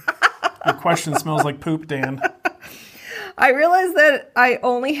good. Your question smells like poop, Dan. I realized that I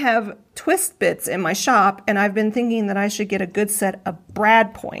only have twist bits in my shop, and I've been thinking that I should get a good set of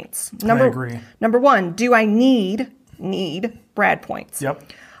brad points. I agree. Number one, do I need brad points?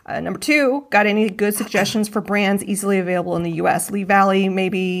 Yep. Number two, got any good suggestions for brands easily available in the U.S.? Lee Valley,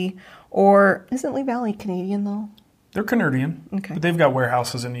 maybe, or isn't Lee Valley Canadian, though? They're Canadian, but they've got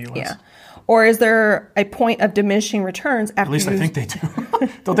warehouses in the U.S. Yeah. Or is there a point of diminishing returns after At least I think they do.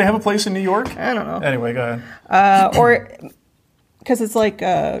 Don't they have a place in New York? I don't know. Anyway, go ahead. Or because it's like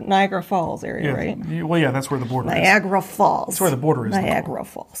Niagara Falls area, right? Well, yeah, that's where the border is. Niagara Falls. That's where the border is. Niagara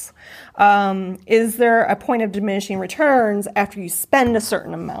Falls. Is there a point of diminishing returns after you spend a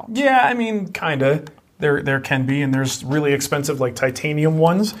certain amount? Yeah, I mean, kind of. There can be, and there's really expensive like titanium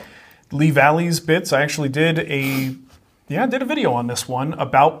ones. Lee Valley's bits, I actually did a video on this one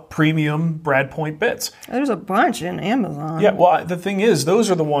about premium brad point bits. There's a bunch in Amazon. Yeah, well, the thing is,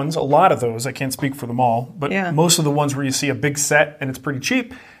 those are the ones, a lot of those, I can't speak for them all, but most of the ones where you see a big set and it's pretty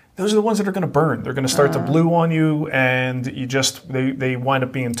cheap, those are the ones that are going to burn. They're going to start to blue on you, and they wind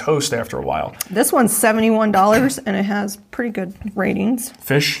up being toast after a while. This one's $71, and it has pretty good ratings.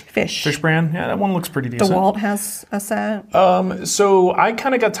 Fish brand. Yeah, that one looks pretty decent. DeWalt has a set. So I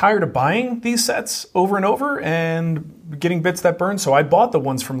kind of got tired of buying these sets over and over and getting bits that burn, so I bought the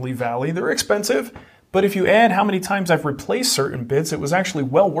ones from Lee Valley. They're expensive, but if you add how many times I've replaced certain bits, it was actually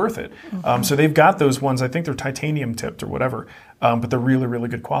well worth it. So they've got those ones, I think they're titanium tipped or whatever, but they're really, really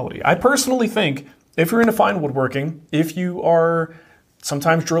good quality. I personally think if you're into fine woodworking, if you are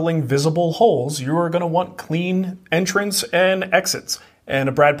sometimes drilling visible holes, you are going to want clean entrance and exits. And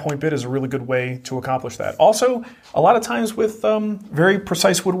a brad point bit is a really good way to accomplish that. Also, a lot of times with very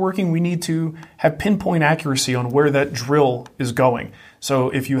precise woodworking, we need to have pinpoint accuracy on where that drill is going.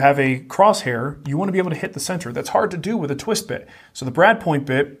 So if you have a crosshair, you want to be able to hit the center. That's hard to do with a twist bit. So the brad point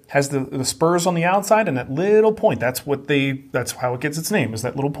bit has the spurs on the outside and that little point. That's how it gets its name, is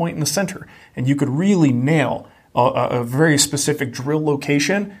that little point in the center. And you could really nail a very specific drill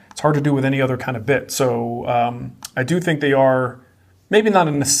location. It's hard to do with any other kind of bit. So I do think they are maybe not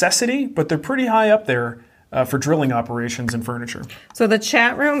a necessity, but they're pretty high up there for drilling operations and furniture. So the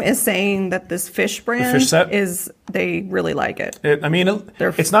chat room is saying that this fish brand they really like it.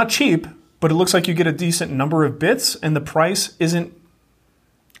 It's not cheap, but it looks like you get a decent number of bits, and the price isn't.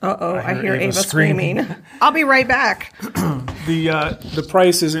 I hear Ava screaming. I'll be right back. The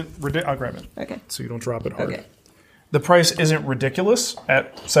price isn't ridiculous. I'll grab it. Okay. So you don't drop it hard. Okay. The price isn't ridiculous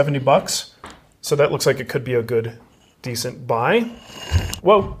at $70, so that looks like it could be a good, decent buy.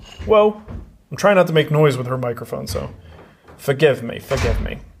 Whoa. I'm trying not to make noise with her microphone, so forgive me.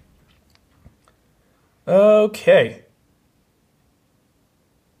 Okay.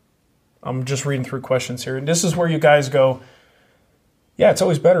 I'm just reading through questions here. And this is where you guys go, yeah, it's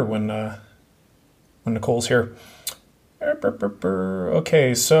always better when Nicole's here.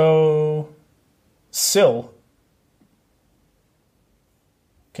 Okay, so Sil.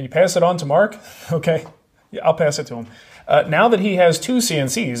 Can you pass it on to Mark? Okay. Yeah, I'll pass it to him. Now that he has 2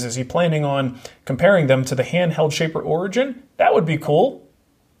 CNCs, is he planning on comparing them to the handheld Shaper Origin? That would be cool.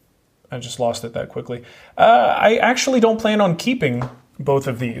 I just lost it that quickly. I actually don't plan on keeping both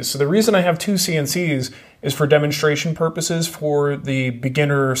of these. So the reason I have 2 CNCs is for demonstration purposes for the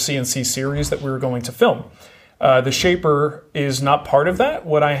beginner CNC series that we were going to film. The shaper is not part of that.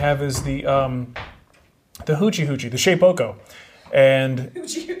 What I have is the Hoochie Hoochie, the Shape Oko. And the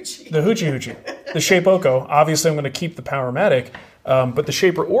Hoochie Hoochie, the Shape Oko. Obviously, I'm going to keep the Powermatic, but the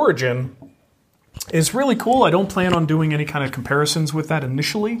Shaper Origin is really cool. I don't plan on doing any kind of comparisons with that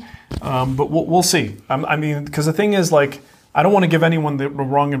initially, but we'll see. I mean, because the thing is, like, I don't want to give anyone the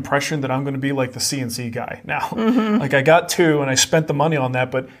wrong impression that I'm going to be like the CNC guy now. Like, I got 2 and I spent the money on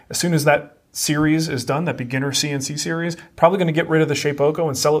that, but as soon as that series is done, that beginner CNC series, probably going to get rid of the Shape Oko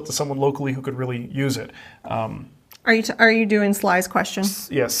and sell it to someone locally who could really use it. Are you doing Sly's question?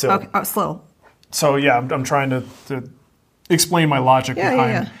 Yes. So, okay. Oh, slow. So yeah, I'm trying to explain my logic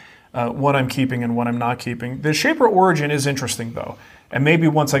behind what I'm keeping and what I'm not keeping. The Shaper Origin is interesting though, and maybe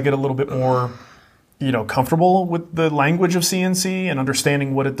once I get a little bit more, comfortable with the language of CNC and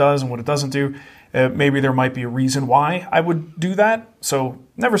understanding what it does and what it doesn't do, maybe there might be a reason why I would do that. So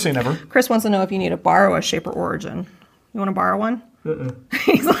never say never. Chris wants to know if you need to borrow a Shaper Origin. You want to borrow one?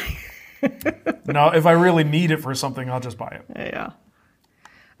 He's like. No, if I really need it for something, I'll just buy it. Yeah.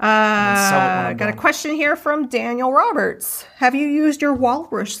 Got a question here from Daniel Roberts. Have you used your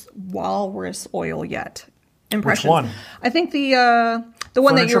walrus oil yet? Impressions. Which one? I think the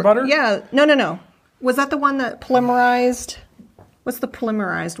one that you're butter? Yeah. No. Was that the one that polymerized? What's the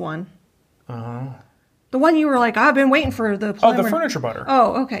polymerized one? The one you were like, I've been waiting for the Oh, the furniture butter.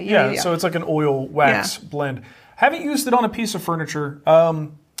 Oh, okay. Yeah. So it's like an oil wax blend. Haven't used it on a piece of furniture.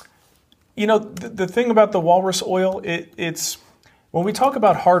 The thing about the walrus oil, it's when we talk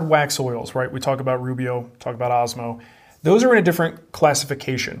about hard wax oils, right? We talk about Rubio, talk about Osmo. Those are in a different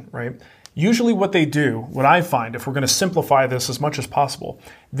classification, right? Usually what they do, what I find, if we're going to simplify this as much as possible,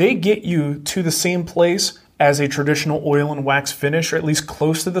 they get you to the same place as a traditional oil and wax finish, or at least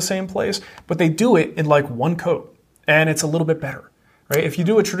close to the same place, but they do it in like one coat, and it's a little bit better, right? If you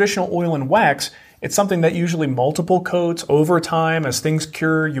do a traditional oil and wax, it's something that usually multiple coats over time as things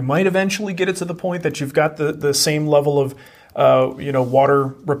cure. You might eventually get it to the point that you've got the same level of water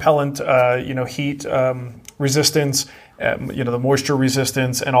repellent, heat resistance, the moisture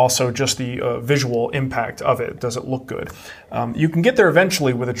resistance, and also just the visual impact of it. Does it look good? You can get there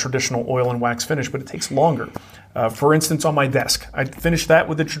eventually with a traditional oil and wax finish, but it takes longer. For instance, on my desk, I finished that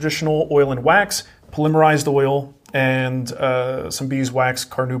with a traditional oil and wax, polymerized oil, and some beeswax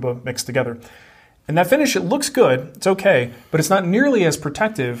carnauba mixed together. And that finish, it looks good, it's okay, but it's not nearly as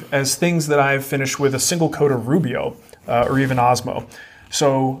protective as things that I've finished with a single coat of Rubio or even Osmo.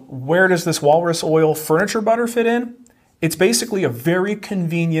 So where does this walrus oil furniture butter fit in? It's basically a very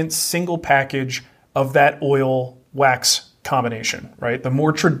convenient single package of that oil wax combination, right? The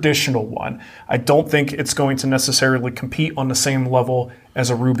more traditional one. I don't think it's going to necessarily compete on the same level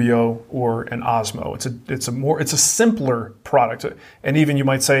as a Rubio or an Osmo. It's a simpler product, and even you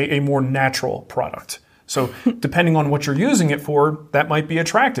might say a more natural product. So depending on what you're using it for, that might be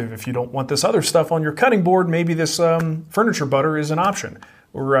attractive. If you don't want this other stuff on your cutting board, maybe this furniture butter is an option,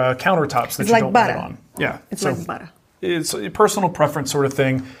 or countertops that you don't want it on. Yeah, it's like butter. It's a personal preference sort of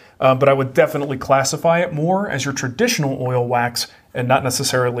thing. But I would definitely classify it more as your traditional oil wax and not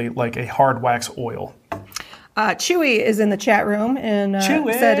necessarily like a hard wax oil. Chewy is in the chat room and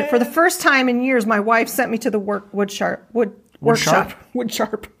said, for the first time in years, my wife sent me to the workshop.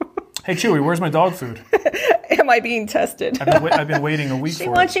 Hey, Chewy, where's my dog food? Am I being tested? I've been waiting a week for it. She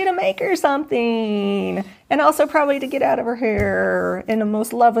wants you to make her something. And also probably to get out of her hair in the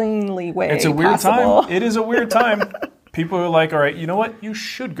most lovingly way It's a weird possible. time. It is a weird time. People are like, all right, you know what? You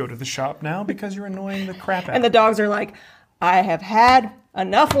should go to the shop now because you're annoying the crap out of me. And the dogs are like, I have had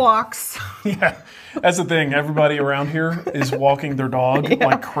enough walks. Yeah, that's the thing. Everybody around here is walking their dog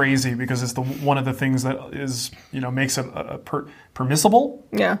like crazy because it's one of the things that is, makes it permissible.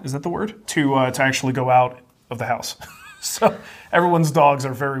 Yeah. Is that the word? To actually go out of the house. So everyone's dogs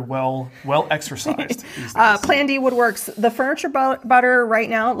are very well exercised. Plan D Woodworks. The furniture butter right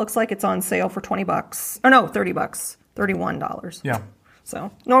now, it looks like it's on sale for $20. Oh no, $30. $31. Yeah. So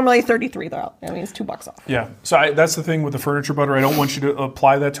normally $33 though. I mean, it's $2 off. Yeah. So that's the thing with the furniture butter. I don't want you to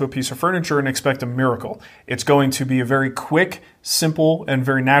apply that to a piece of furniture and expect a miracle. It's going to be a very quick, simple, and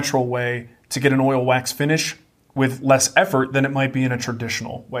very natural way to get an oil wax finish with less effort than it might be in a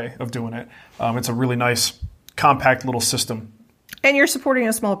traditional way of doing it. It's a really nice, compact little system. And you're supporting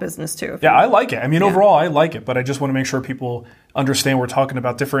a small business too. Yeah, I like it. I mean, overall, I like it, but I just want to make sure people understand we're talking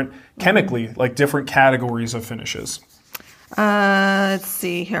about different, chemically, like different categories of finishes. Let's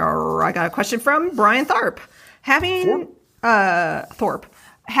see here. I got a question from Brian Thorpe. Having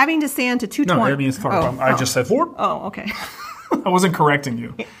having to sand to 220. No, I mean, it's far. I just said 4. Oh, okay. I wasn't correcting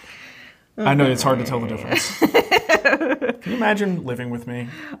you. I know it's hard to tell the difference. Can you imagine living with me?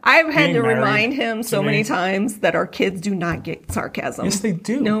 I've had Being to married remind him so to many me? times that our kids do not get sarcasm. Yes, they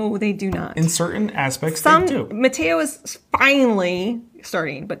do. No, they do not. In certain aspects, they do. Mateo is finally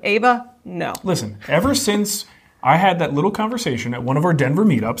starting, but Ava, no. Listen, ever since I had that little conversation at one of our Denver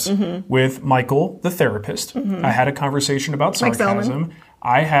meetups with Michael, the therapist, I had a conversation about sarcasm.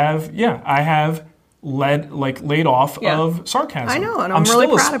 I have laid off of sarcasm. I know, and I'm really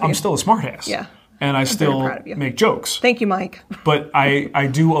proud of you. I'm still a smartass. Yeah. And I still make jokes. Thank you, Mike. But I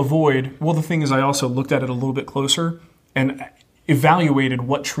do avoid, well, the thing is I also looked at it a little bit closer and evaluated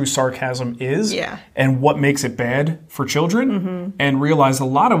what true sarcasm is and what makes it bad for children and realized a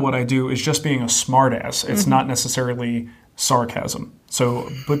lot of what I do is just being a smartass. It's not necessarily sarcasm. So,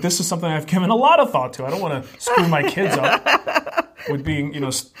 but this is something I've given a lot of thought to. I don't want to screw my kids up with being,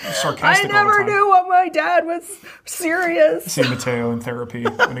 sarcastic all the time. I never knew what my dad was serious. See Mateo in therapy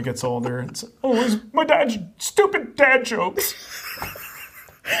when he gets older. It's my dad's stupid dad jokes.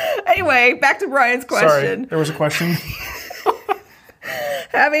 Anyway, back to Brian's question. Sorry, there was a question.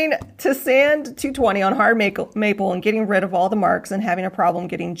 Having to sand 220 on hard maple and getting rid of all the marks and having a problem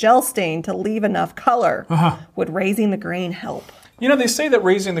getting gel stain to leave enough color. Would raising the grain help? They say that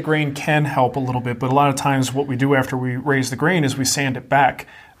raising the grain can help a little bit, but a lot of times what we do after we raise the grain is we sand it back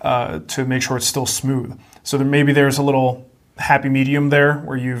to make sure it's still smooth. So there's a little happy medium there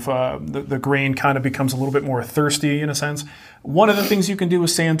where you've the grain kind of becomes a little bit more thirsty in a sense. One of the things you can do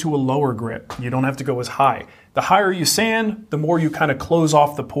is sand to a lower grit. You don't have to go as high. The higher you sand, the more you kind of close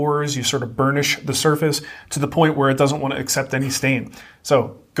off the pores. You sort of burnish the surface to the point where it doesn't want to accept any stain.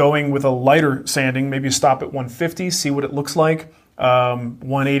 So going with a lighter sanding, maybe you stop at 150, see what it looks like.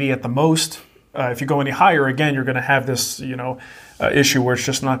 180 at the most. If you go any higher, again, you're going to have this, issue where it's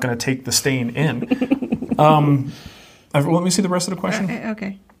just not going to take the stain in. Let me see the rest of the question.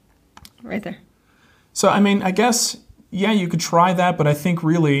 Okay. Right there. So, I guess, you could try that, but I think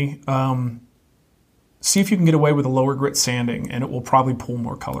really see if you can get away with a lower grit sanding, and it will probably pull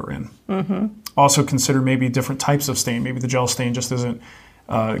more color in. Also consider maybe different types of stain. Maybe the gel stain just isn't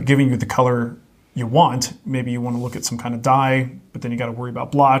giving you the color you want. Maybe you want to look at some kind of dye, but then you got to worry about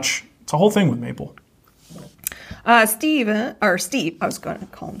blotch. It's a whole thing with maple. Steve, I was going to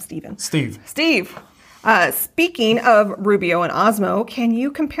call him Steven. Steve. Speaking of Rubio and Osmo, can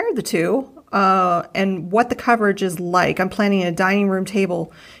you compare the two and what the coverage is like? I'm planning a dining room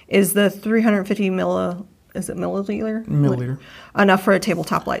table. Is the 350 milliliter enough for a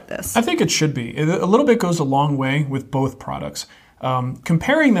tabletop like this? I think it should be. A little bit goes a long way with both products.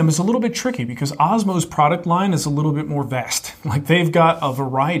 Comparing them is a little bit tricky because Osmo's product line is a little bit more vast. Like they've got a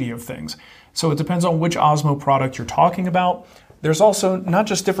variety of things. So it depends on which Osmo product you're talking about. There's also not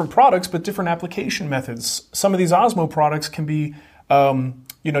just different products, but different application methods. Some of these Osmo products can be,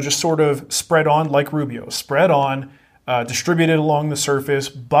 just sort of spread on like Rubio. Spread on, distributed along the surface,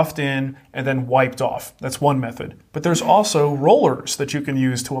 buffed in, and then wiped off. That's one method. But there's also rollers that you can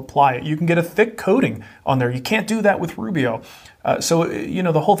use to apply it. You can get a thick coating on there. You can't do that with Rubio. So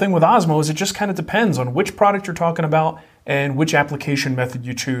the whole thing with Osmo is it just kind of depends on which product you're talking about and which application method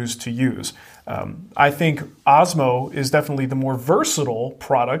you choose to use. I think Osmo is definitely the more versatile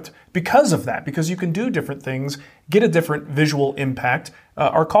product because of that, because you can do different things, get a different visual impact.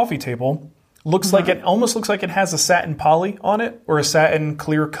 Our coffee table almost looks like it has a satin poly on it or a satin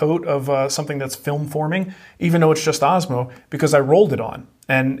clear coat of something that's film forming, even though it's just Osmo, because I rolled it on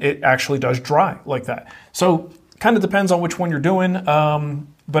and it actually does dry like that. So kind of depends on which one you're doing.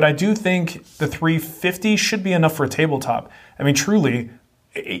 But I do think the 350 should be enough for a tabletop. Truly,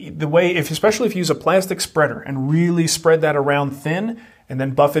 the way, especially if you use a plastic spreader and really spread that around thin and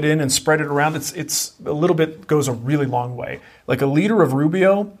then buff it in and spread it around, it's a little bit, goes a really long way. Like a liter of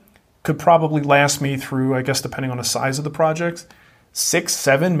Rubio could probably last me through, I guess, depending on the size of the project, 6,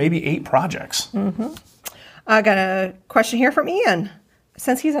 7, maybe 8 projects. I got a question here from Ian.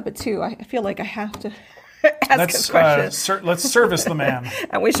 Since he's up at 2, I feel like I have to ask his question. Let's service the man.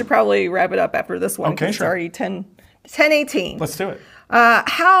 And we should probably wrap it up after this one. Okay, sure. It's already 10:18. Let's do it.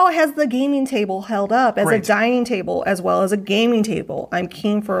 How has the gaming table held up as Great. a dining table as well as a gaming table? I'm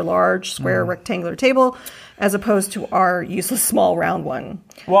keen for a large, square, rectangular table as opposed to our useless small round one.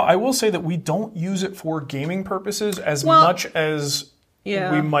 Well, I will say that we don't use it for gaming purposes as much as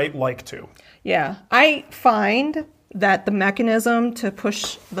we might like to. Yeah. I find that the mechanism to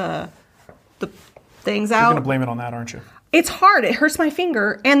push the things out. You're going to blame it on that, aren't you? It's hard. It hurts my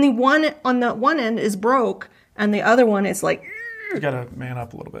finger. And the one on the one end is broke and the other one is like... You got to man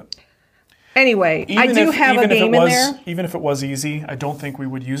up a little bit. Anyway, I do have a game in there. Even if it was easy, I don't think we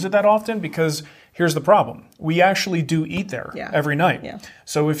would use it that often because here's the problem. We actually do eat there every night. Yeah.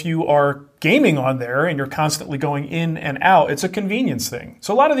 So if you are gaming on there and you're constantly going in and out, it's a convenience thing.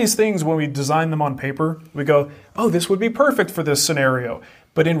 So a lot of these things, when we design them on paper, we go, oh, this would be perfect for this scenario.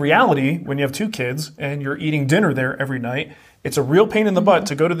 But in reality, when you have 2 kids and you're eating dinner there every night, it's a real pain in the butt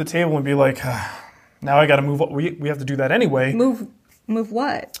to go to the table and be like, now I got to move. We have to do that anyway. Move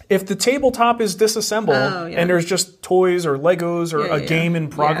what? If the tabletop is disassembled and there's just toys or Legos or a game in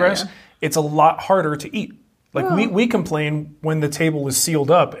progress, it's a lot harder to eat. Like we complain when the table is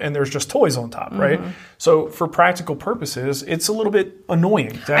sealed up and there's just toys on top, right? So for practical purposes, it's a little bit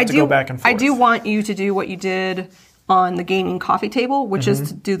annoying to have to go back and forth. I do want you to do what you did on the gaming coffee table, which is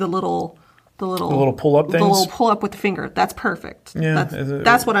to do the little pull-up things? The little pull-up with the finger. That's perfect. Yeah.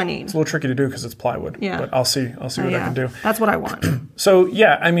 That's what I need. It's a little tricky to do because it's plywood. Yeah. But I'll see what I can do. That's what I want. So,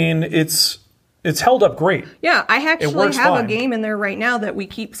 yeah, I mean, it's held up great. Yeah, I actually have a game in there right now that we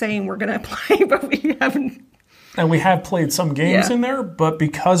keep saying we're going to play, but we haven't. And we have played some games in there, but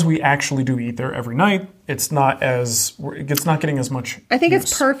because we actually do eat there every night, it's not getting as much I think use.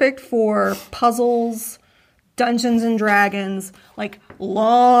 It's perfect for puzzles, Dungeons and Dragons, like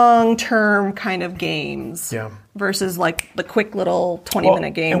long-term kind of games. Yeah. Versus like the quick little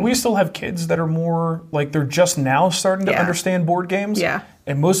 20-minute game. And we still have kids that are more like they're just now starting to understand board games. Yeah.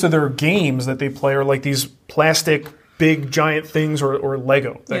 And most of their games that they play are like these plastic, big, giant things or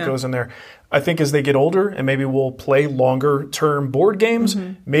Lego that goes in there. I think as they get older and maybe we'll play longer-term board games,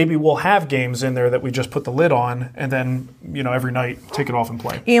 maybe we'll have games in there that we just put the lid on and then, every night take it off and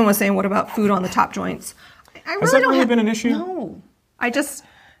play. Ian was saying, what about food on the top joints? Has that really been an issue? No. I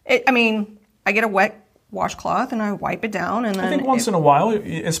get a wet washcloth and I wipe it down, and then I think once in a while,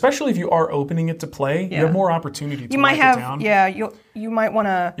 especially if you are opening it to play, you have more opportunity to wipe it down. Yeah, you might want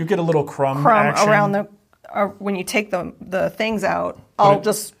to. You get a little crumb action. Around when you take the things out. I'll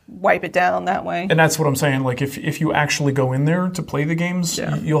just wipe it down that way. And that's what I'm saying. Like if you actually go in there to play the games,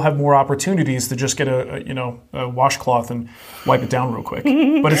 you'll have more opportunities to just get a washcloth and wipe it down real quick.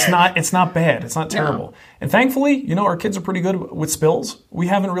 But it's not bad. It's not terrible. No. And thankfully, our kids are pretty good with spills. We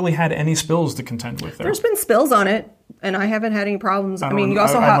haven't really had any spills to contend with there. There's been spills on it, and I haven't had any problems. We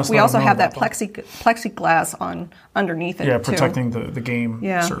also have that plexiglass on underneath it. Yeah, protecting the game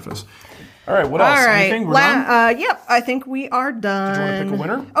surface. All right, what else? All right. Anything? We're done? Yep, I think we are done. Did you want to pick a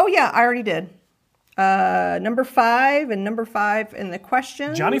winner? Oh, yeah, I already did. Number 5 in the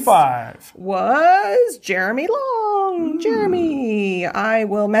questions. Johnny 5. Was Jeremy Long. Jeremy, I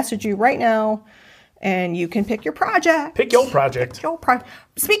will message you right now, and you can pick your project. Pick your project.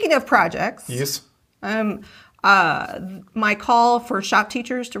 Speaking of projects. Yes. My call for shop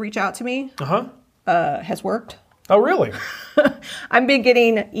teachers to reach out to me has worked. Oh, really? I've been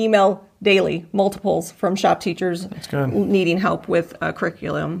getting email daily, multiples from shop teachers needing help with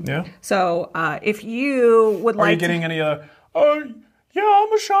curriculum. Yeah. So if you would like Are you getting any yeah,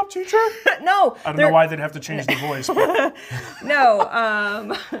 I'm a shop teacher? No. I don't know why they'd have to change the voice. But. No.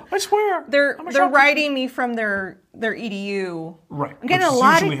 I swear. They're writing me from their EDU. Right. I'm getting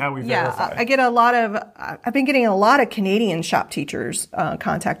usually how we verify. I've been getting a lot of Canadian shop teachers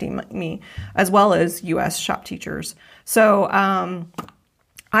contacting me, as well as U.S. shop teachers. So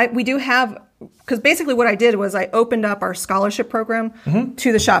we do have, because basically what I did was I opened up our scholarship program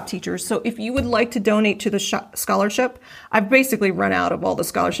to the shop teachers. So if you would like to donate to the scholarship, I've basically run out of all the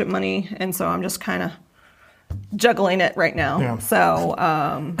scholarship money, and so I'm just kind of juggling it right now. Yeah. So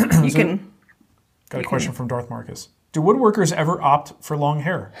you can... Got a question from Darth Marcus. Do woodworkers ever opt for long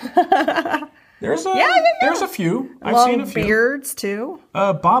hair? There's a few. I've seen a few. Long beards, too.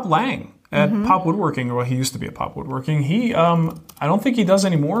 Bob Lang at Pop Woodworking, or he used to be at Pop Woodworking. He, I don't think he does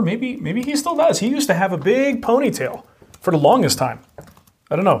anymore. Maybe he still does. He used to have a big ponytail for the longest time.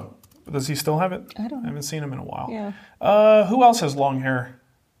 I don't know. Does he still have it? I don't know. I haven't seen him in a while. Yeah. Who else has long hair?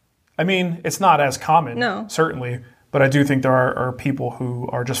 I mean, it's not as common, certainly, but I do think there are people who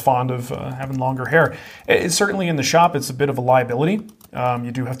are just fond of having longer hair. It's certainly in the shop, it's a bit of a liability.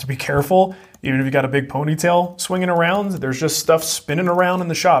 You do have to be careful. Even if you got a big ponytail swinging around, there's just stuff spinning around in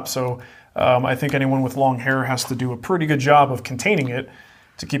the shop. So I think anyone with long hair has to do a pretty good job of containing it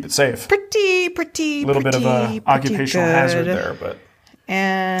to keep it safe. Pretty a little bit of an occupational hazard there, but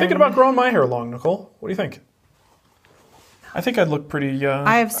thinking about growing my hair long, Nicole. What do you think? I think I'd look pretty.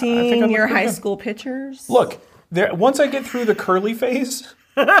 I have seen your high school pictures. Look, once I get through the curly phase,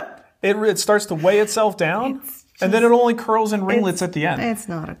 it starts to weigh itself down, and then it only curls in ringlets at the end. It's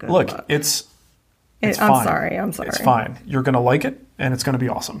not a good look. It's fine. I'm sorry. It's fine. You're going to like it, and it's going to be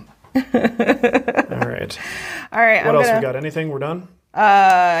awesome. All right. What else we got? Anything? We're done?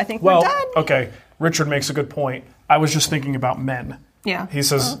 I think we're done. Okay. Richard makes a good point. I was just thinking about men. Yeah. He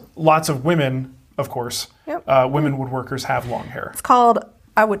says lots of women, of course, Yep. women woodworkers have long hair. It's called,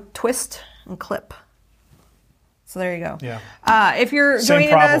 I would twist and clip. So there you go. Yeah. If you're Same joining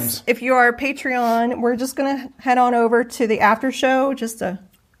problems. us, if you are Patreon, we're just going to head on over to the after show just to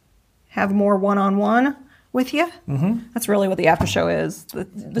have more one-on-one with you. Mm-hmm. That's really what the after show is.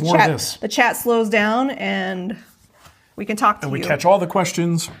 The chat slows down and we can talk to you. And we catch all the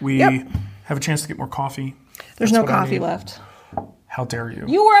questions. We Yep. have a chance to get more coffee. There's That's no what I coffee need. left. How dare you?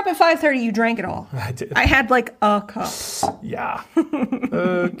 You were up at 5:30. You drank it all. I did. I had like a cup. Yeah.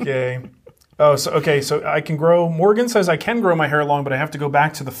 Okay. Oh, so I can grow. Morgan says I can grow my hair long, but I have to go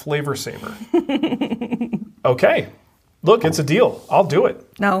back to the Flavor Saver. Okay. Look, it's a deal. I'll do it.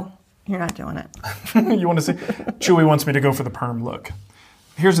 No, you're not doing it. You want to see? Chewy wants me to go for the perm look.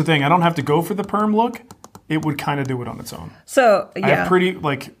 Here's the thing. I don't have to go for the perm look. It would kind of do it on its own. So, yeah. I have pretty,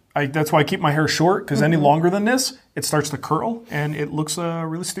 that's why I keep my hair short, because any longer than this, it starts to curl, and it looks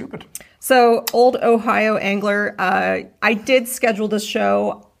really stupid. So, Old Ohio Angler, I did schedule this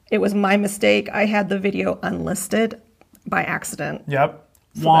show. It was my mistake. I had the video unlisted by accident. Yep.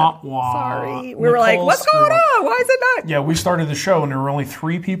 So wah. Sorry. We were like, what's going on? Why is it not? Yeah, we started the show, and there were only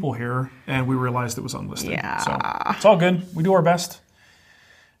 3 people here, and we realized it was unlisted. Yeah. So, it's all good. We do our best.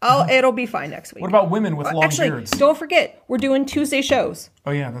 Oh, it'll be fine next week. What about women with long Actually, beards? don't forget, we're doing Tuesday shows.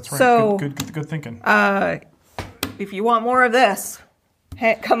 Oh, yeah, that's right. So- good thinking. If you want more of this,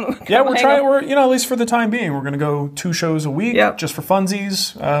 hey, come Yeah, we're hang trying. out. We're at least for the time being, we're going to go 2 shows a week, Yep. just for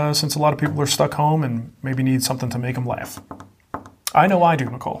funsies, since a lot of people are stuck home and maybe need something to make them laugh. I know I do,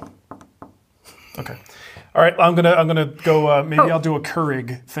 Nicole. Okay, all right. I'm gonna go. Maybe I'll do a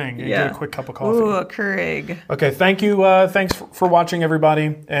Keurig thing and get a quick cup of coffee. Ooh, a Keurig. Okay, thank you. Thanks for watching,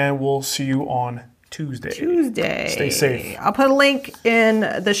 everybody, and we'll see you on Tuesday. Stay safe. I'll put a link in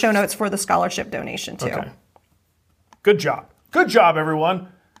the show notes for the scholarship donation too. Okay. Good job. Good job, everyone.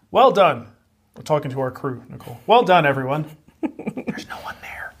 Well done. We're talking to our crew, Nicole. Well done, everyone. There's no one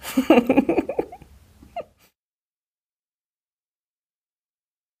there.